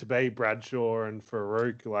was meant to be Bradshaw and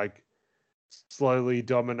Farouk, like, slowly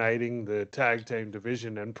dominating the tag team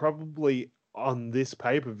division, and probably on this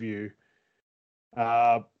pay-per-view,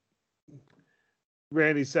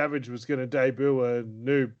 Randy Savage was going to debut a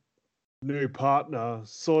new partner,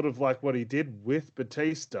 sort of like what he did with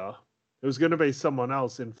Batista. It was going to be someone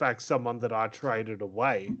else, in fact, someone that I traded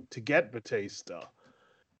away to get Batista.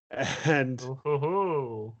 And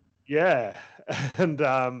Ooh. yeah, and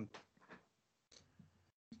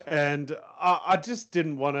I just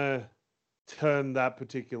didn't want to turn that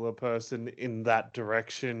particular person in that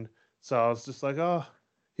direction. So I was just like, oh,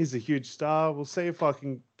 he's a huge star. We'll see if I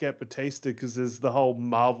can get Batista, because there's the whole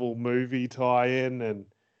Marvel movie tie-in and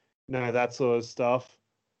that sort of stuff.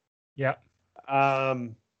 Yeah.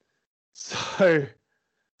 So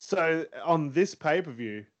on this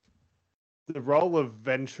pay-per-view, the role of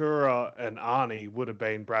Ventura and Arnie would have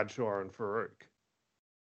been Bradshaw and Farouk.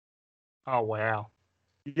 Oh wow.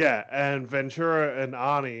 Yeah, and Ventura and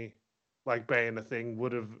Arnie, like, being a thing,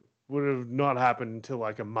 would have not happened until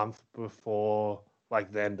like a month before,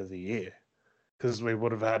 like, the end of the year, because we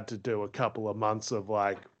would have had to do a couple of months of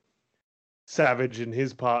like Savage and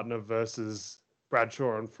his partner versus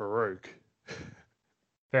Bradshaw and Farouk.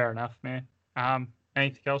 Fair enough, man.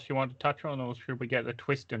 Anything else you want to touch on, or should we get the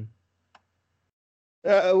twist in?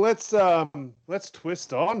 Let's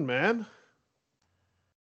twist on, man.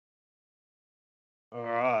 All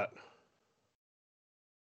right.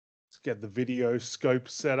 Let's get the video scope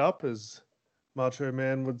set up, as Macho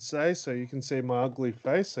Man would say, so you can see my ugly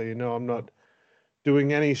face, so you know I'm not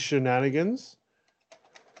doing any shenanigans.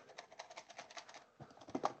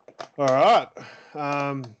 All right.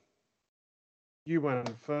 You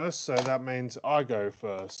went first, so that means I go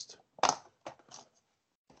first.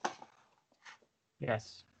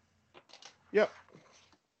 Yes. Yep.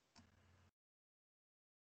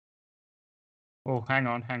 Oh, hang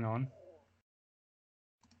on.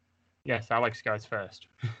 Yes, Alex goes first.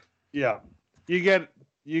 Yeah. You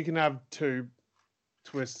can have 2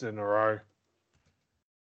 twists in a row.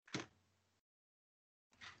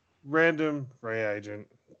 Random free agent.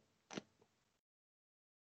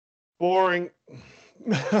 Boring.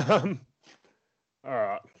 All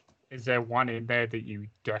right. Is there one in there that you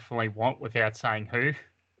definitely want without saying who?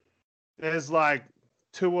 There's like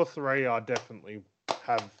 2 or 3 I definitely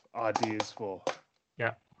have ideas for.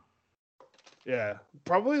 Yeah. Yeah.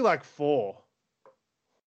 Probably like 4.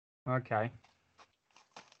 Okay.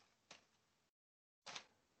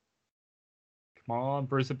 Come on,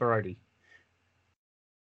 Bruiser Brody.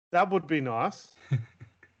 That would be nice.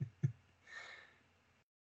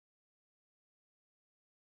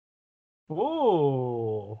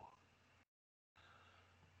 Ooh.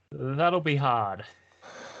 That'll be hard.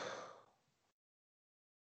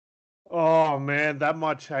 Oh man, that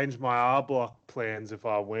might change my R block plans if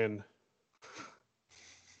I win.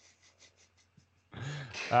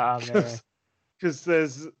 Man. Because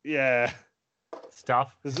there's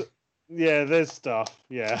Stuff. there's stuff.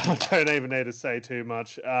 Yeah, I don't even need to say too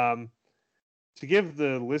much. To give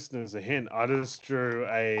the listeners a hint, I just drew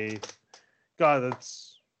a guy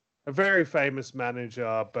that's a very famous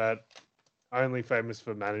manager, but only famous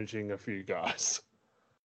for managing a few guys.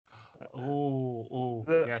 Oh,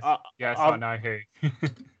 The- yes, I, yes, I I've, know who.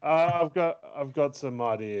 I've got some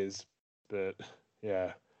ideas, but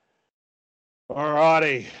yeah.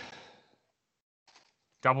 Alrighty.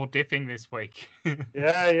 Double dipping this week.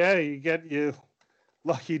 Yeah, you get your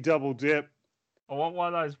lucky double dip. I want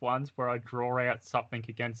one of those ones where I draw out something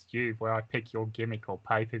against you, where I pick your gimmick or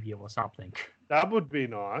pay-per-view or something. That would be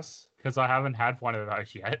nice. Because I haven't had one of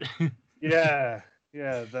those yet. Yeah,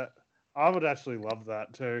 that I would actually love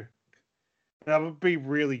that too. That would be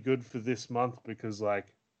really good for this month because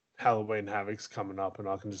like Halloween Havoc's coming up and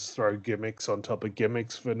I can just throw gimmicks on top of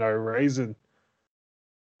gimmicks for no reason.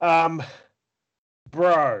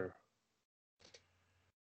 Bro.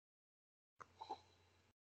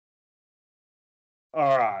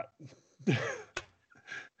 All right.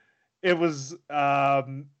 It was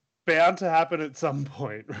bound to happen at some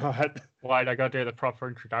point, right? Wait, I gotta do the proper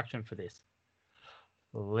introduction for this.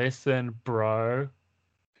 Listen, bro.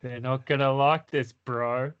 They're not gonna like this,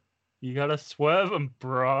 bro. You gotta swerve them,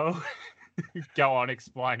 bro. Go on,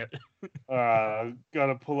 explain it. I've got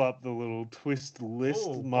to pull up the little twist list.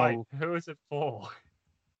 Oh, wait, who is it for?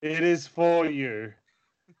 It is for you.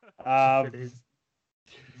 Yes, it is.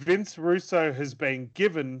 Vince Russo has been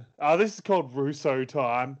given. This is called Russo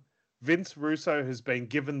time. Vince Russo has been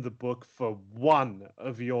given the book for one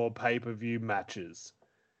of your pay-per-view matches.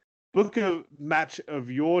 Book a match of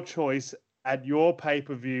your choice at your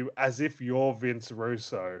pay-per-view as if you're Vince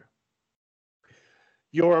Russo.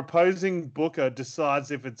 Your opposing booker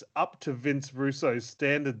decides if it's up to Vince Russo's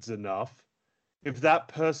standards enough. If that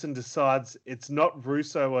person decides it's not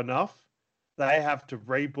Russo enough, they have to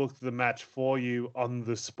rebook the match for you on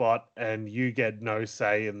the spot and you get no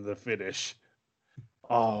say in the finish.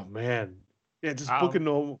 Oh, man. Yeah, just book a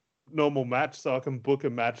normal match so I can book a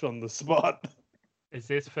match on the spot. Is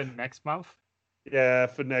this for next month? Yeah,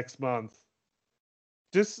 for next month.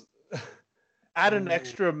 Just add an Ooh.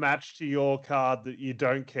 extra match to your card that you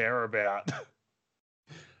don't care about.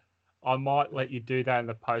 I might let you do that in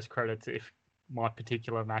the post credits if my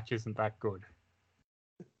particular match isn't that good.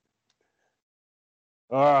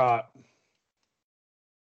 All right.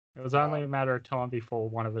 It was only a matter of time before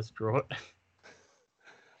one of us drew it.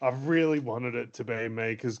 I really wanted it to be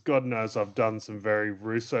me because God knows I've done some very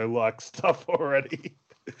Russo-like stuff already.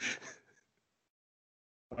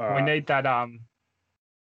 We need that.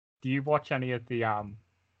 Do you watch any of the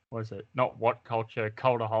what is it? Not What Culture,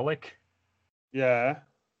 Cultaholic? Yeah.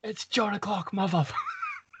 It's John o'clock, mother.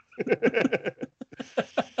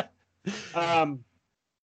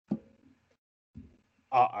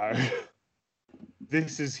 Uh-oh.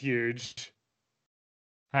 This is huge.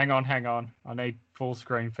 Hang on. I need full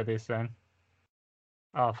screen for this then.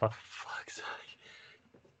 Oh, for fuck's sake.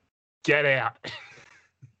 Get out.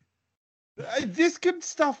 This could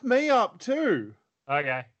stuff me up too.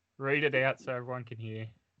 Okay, read it out so everyone can hear.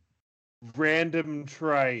 Random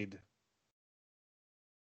trade.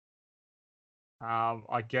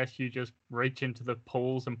 I guess you just reach into the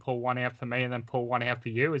pools and pull one out for me and then pull one out for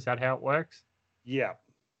you. Is that how it works? Yeah.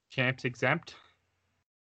 Champs exempt?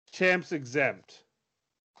 Champs exempt.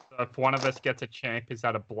 So if one of us gets a champ, is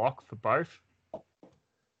that a block for both?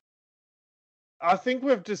 I think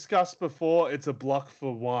we've discussed before it's a block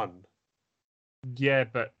for one. Yeah,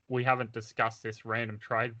 but we haven't discussed this random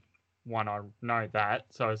trade one. I know that.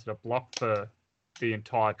 So is it a block for the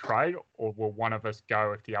entire trade, or will one of us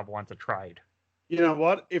go if the other one's a trade? You know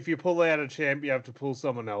what? If you pull out a champ, you have to pull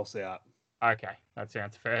someone else out. Okay, that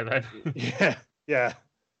sounds fair then. Yeah.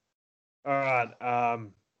 All right.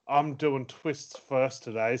 I'm doing twists first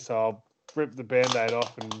today, so I'll rip the band-aid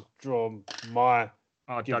off and draw my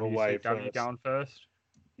giveaway WCW first. going first.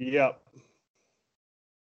 Yep.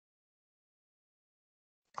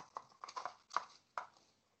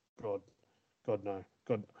 God, no.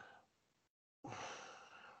 God,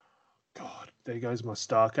 there goes my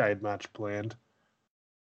Starcade match planned.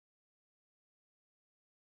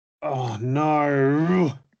 Oh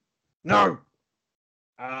no. No.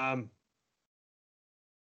 I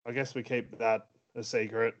guess we keep that a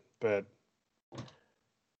secret, but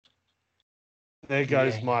there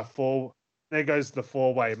goes there goes the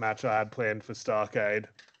four-way match I had planned for Starcade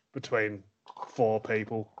between four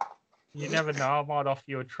people. You never know. I might offer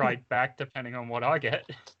you a trade back depending on what I get.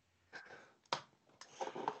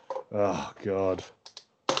 Oh God.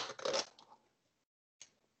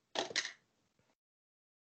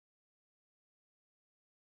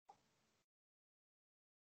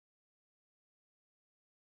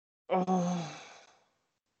 Oh,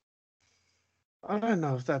 I don't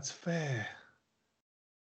know if that's fair.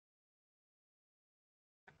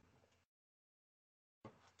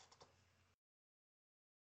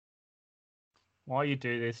 Why you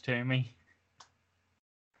do this to me?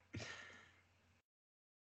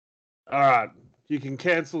 All right, you can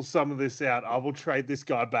cancel some of this out. I will trade this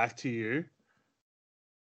guy back to you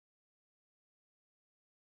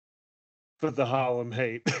for the Harlem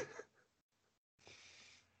Heat.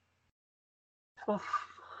 For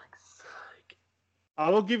fuck's sake. I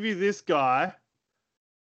will give you this guy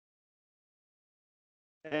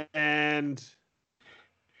and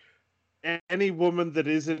any woman that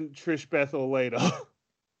isn't Trish Beth or Lita.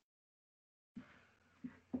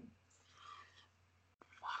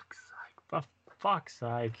 For fuck's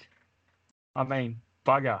sake. I mean,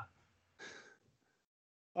 bugger.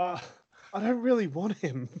 I don't really want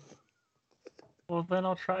him. Well, then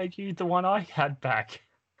I'll trade you the one I had back.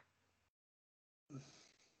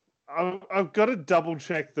 I've got to double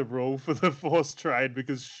check the rule for the forced trade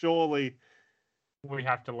because surely... We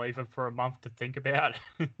have to leave it for a month to think about.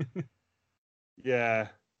 Yeah.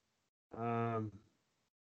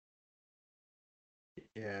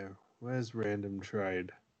 Yeah, where's random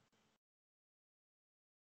trade?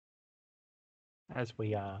 As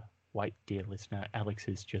we wait, dear listener, Alex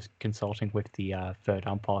is just consulting with the third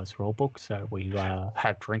umpire's rulebook, so we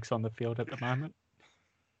have drinks on the field at the moment.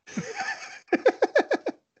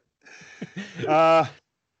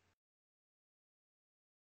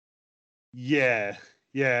 Yeah,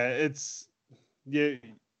 it's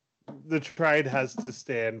the trade has to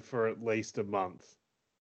stand for at least a month.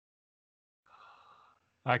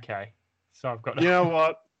 Okay, so I've got. You know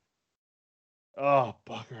what? Oh,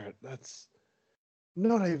 bugger it! That's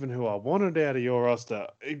not even who I wanted out of your roster.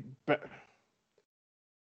 But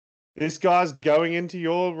this guy's going into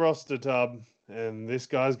your roster, Tub, and this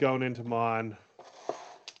guy's going into mine.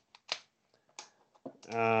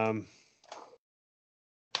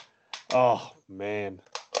 Oh, man.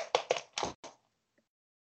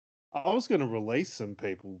 I was going to release some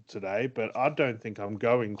people today, but I don't think I'm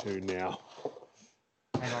going to now.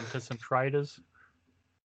 Hang on to some traders.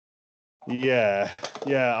 Yeah,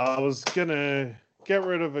 I was going to get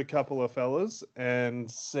rid of a couple of fellas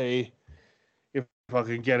and see if I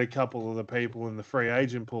could get a couple of the people in the free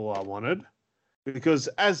agent pool I wanted. Because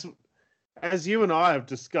as you and I have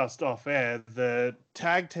discussed off air, the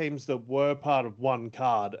tag teams that were part of one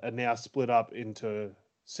card are now split up into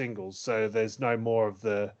singles. So there's no more of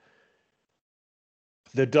the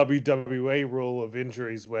WWE rule of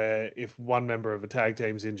injuries where if one member of a tag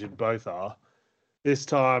team's injured, both are. This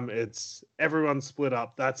time it's everyone split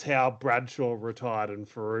up. That's how Bradshaw retired and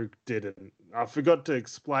Farouk didn't. I forgot to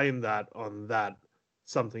explain that on that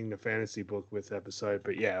Something to Fantasy Book with episode,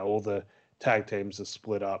 but yeah, all the tag teams are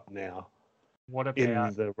split up now. What about in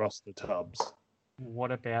the roster tubs?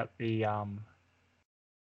 What about the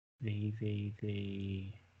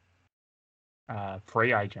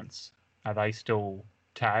free agents? Are they still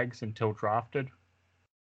tags until drafted?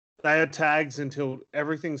 They are tags until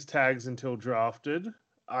everything's tags until drafted.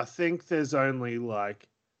 I think there's only like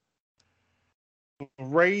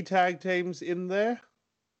 3 tag teams in there.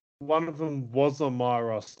 One of them was on my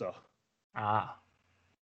roster. I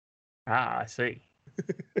see.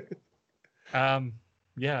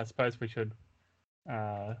 Yeah, I suppose we should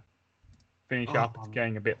finish up. It's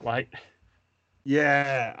getting a bit late.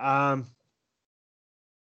 Yeah.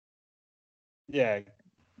 Yeah.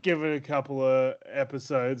 Give it a couple of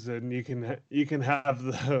episodes, and you can have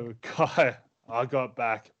the guy I got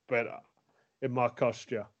back, but it might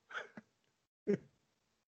cost you.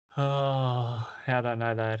 Oh, I don't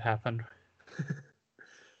know that happened.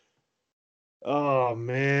 Oh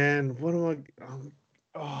man, what am I?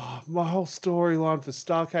 My whole storyline for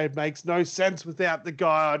Starcade makes no sense without the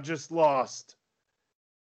guy I just lost.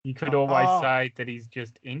 You could always say that he's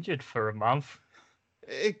just injured for a month.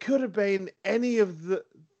 It could have been any of the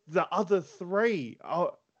other 3.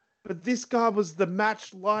 But this guy was the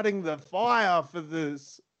match lighting the fire for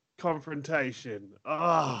this confrontation.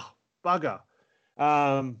 Bugger.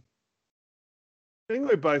 I think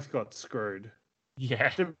we both got screwed.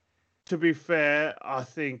 Yeah. To be fair, I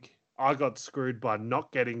think I got screwed by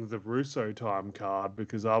not getting the Russo time card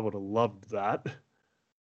because I would have loved that.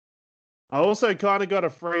 I also kind of got a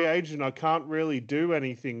free agent I can't really do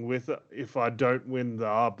anything with if I don't win the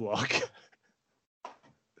R block.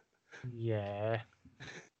 Yeah.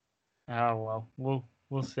 Oh well,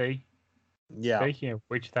 we'll see. Yeah. Speaking of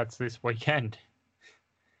which, that's this weekend.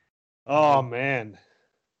 Oh man.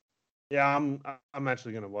 Yeah, I'm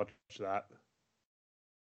actually gonna watch that.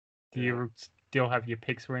 Do you still have your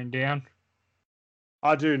picks written down?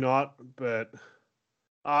 I do not, but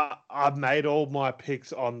I've made all my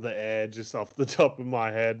picks on the air just off the top of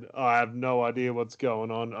my head. I have no idea what's going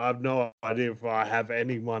on. I have no idea if I have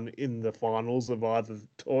anyone in the finals of either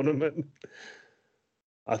tournament.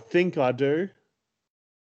 I think I do.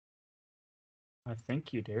 I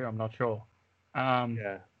think you do. I'm not sure.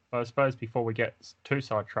 Yeah. But I suppose before we get too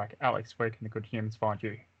sidetracked, Alex, where can the good humans find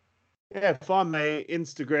you? Yeah, find me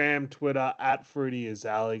Instagram, Twitter at Fruity is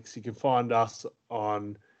Alex. You can find us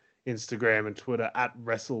on Instagram and Twitter at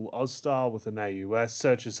Wrestle Ozstyle with an AUS.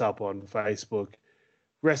 Search us up on Facebook,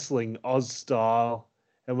 Wrestling Ozstyle.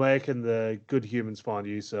 And where can the good humans find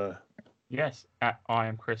you, sir? Yes, at I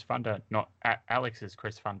am Chris Funder, not at Alex's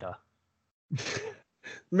Chris Funder.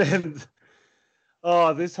 Man,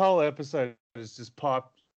 this whole episode has just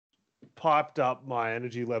piped up my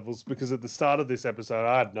energy levels because at the start of this episode,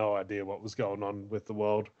 I had no idea what was going on with the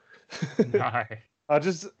world. No. I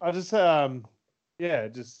just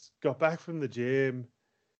just got back from the gym,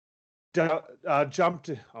 jumped,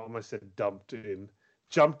 I almost said jumped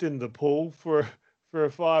in the pool for a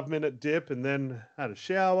 5-minute dip and then had a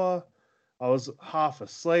shower. I was half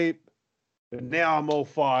asleep, but now I'm all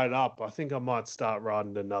fired up. I think I might start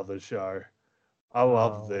writing another show. I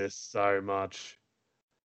love this so much.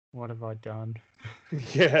 What have I done?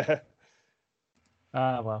 Yeah.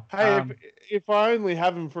 Well. Hey, if I only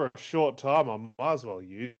have him for a short time, I might as well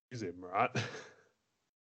use him, right?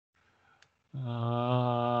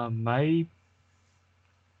 Maybe.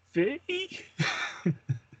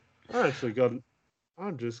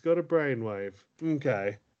 I've just got a brainwave.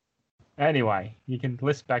 Okay. Anyway, you can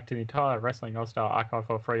listen back to the entire Wrestling All-Star archive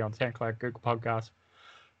for free on SoundCloud, Google Podcasts,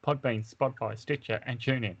 Podbean, Spotify, Stitcher, and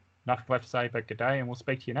TuneIn. Nothing left to say but good day, and we'll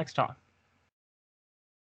speak to you next time.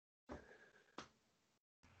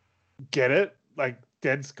 Get it? Like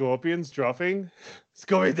dead scorpions dropping?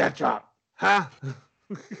 Scorpion that drop! Huh?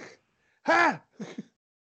 Ha!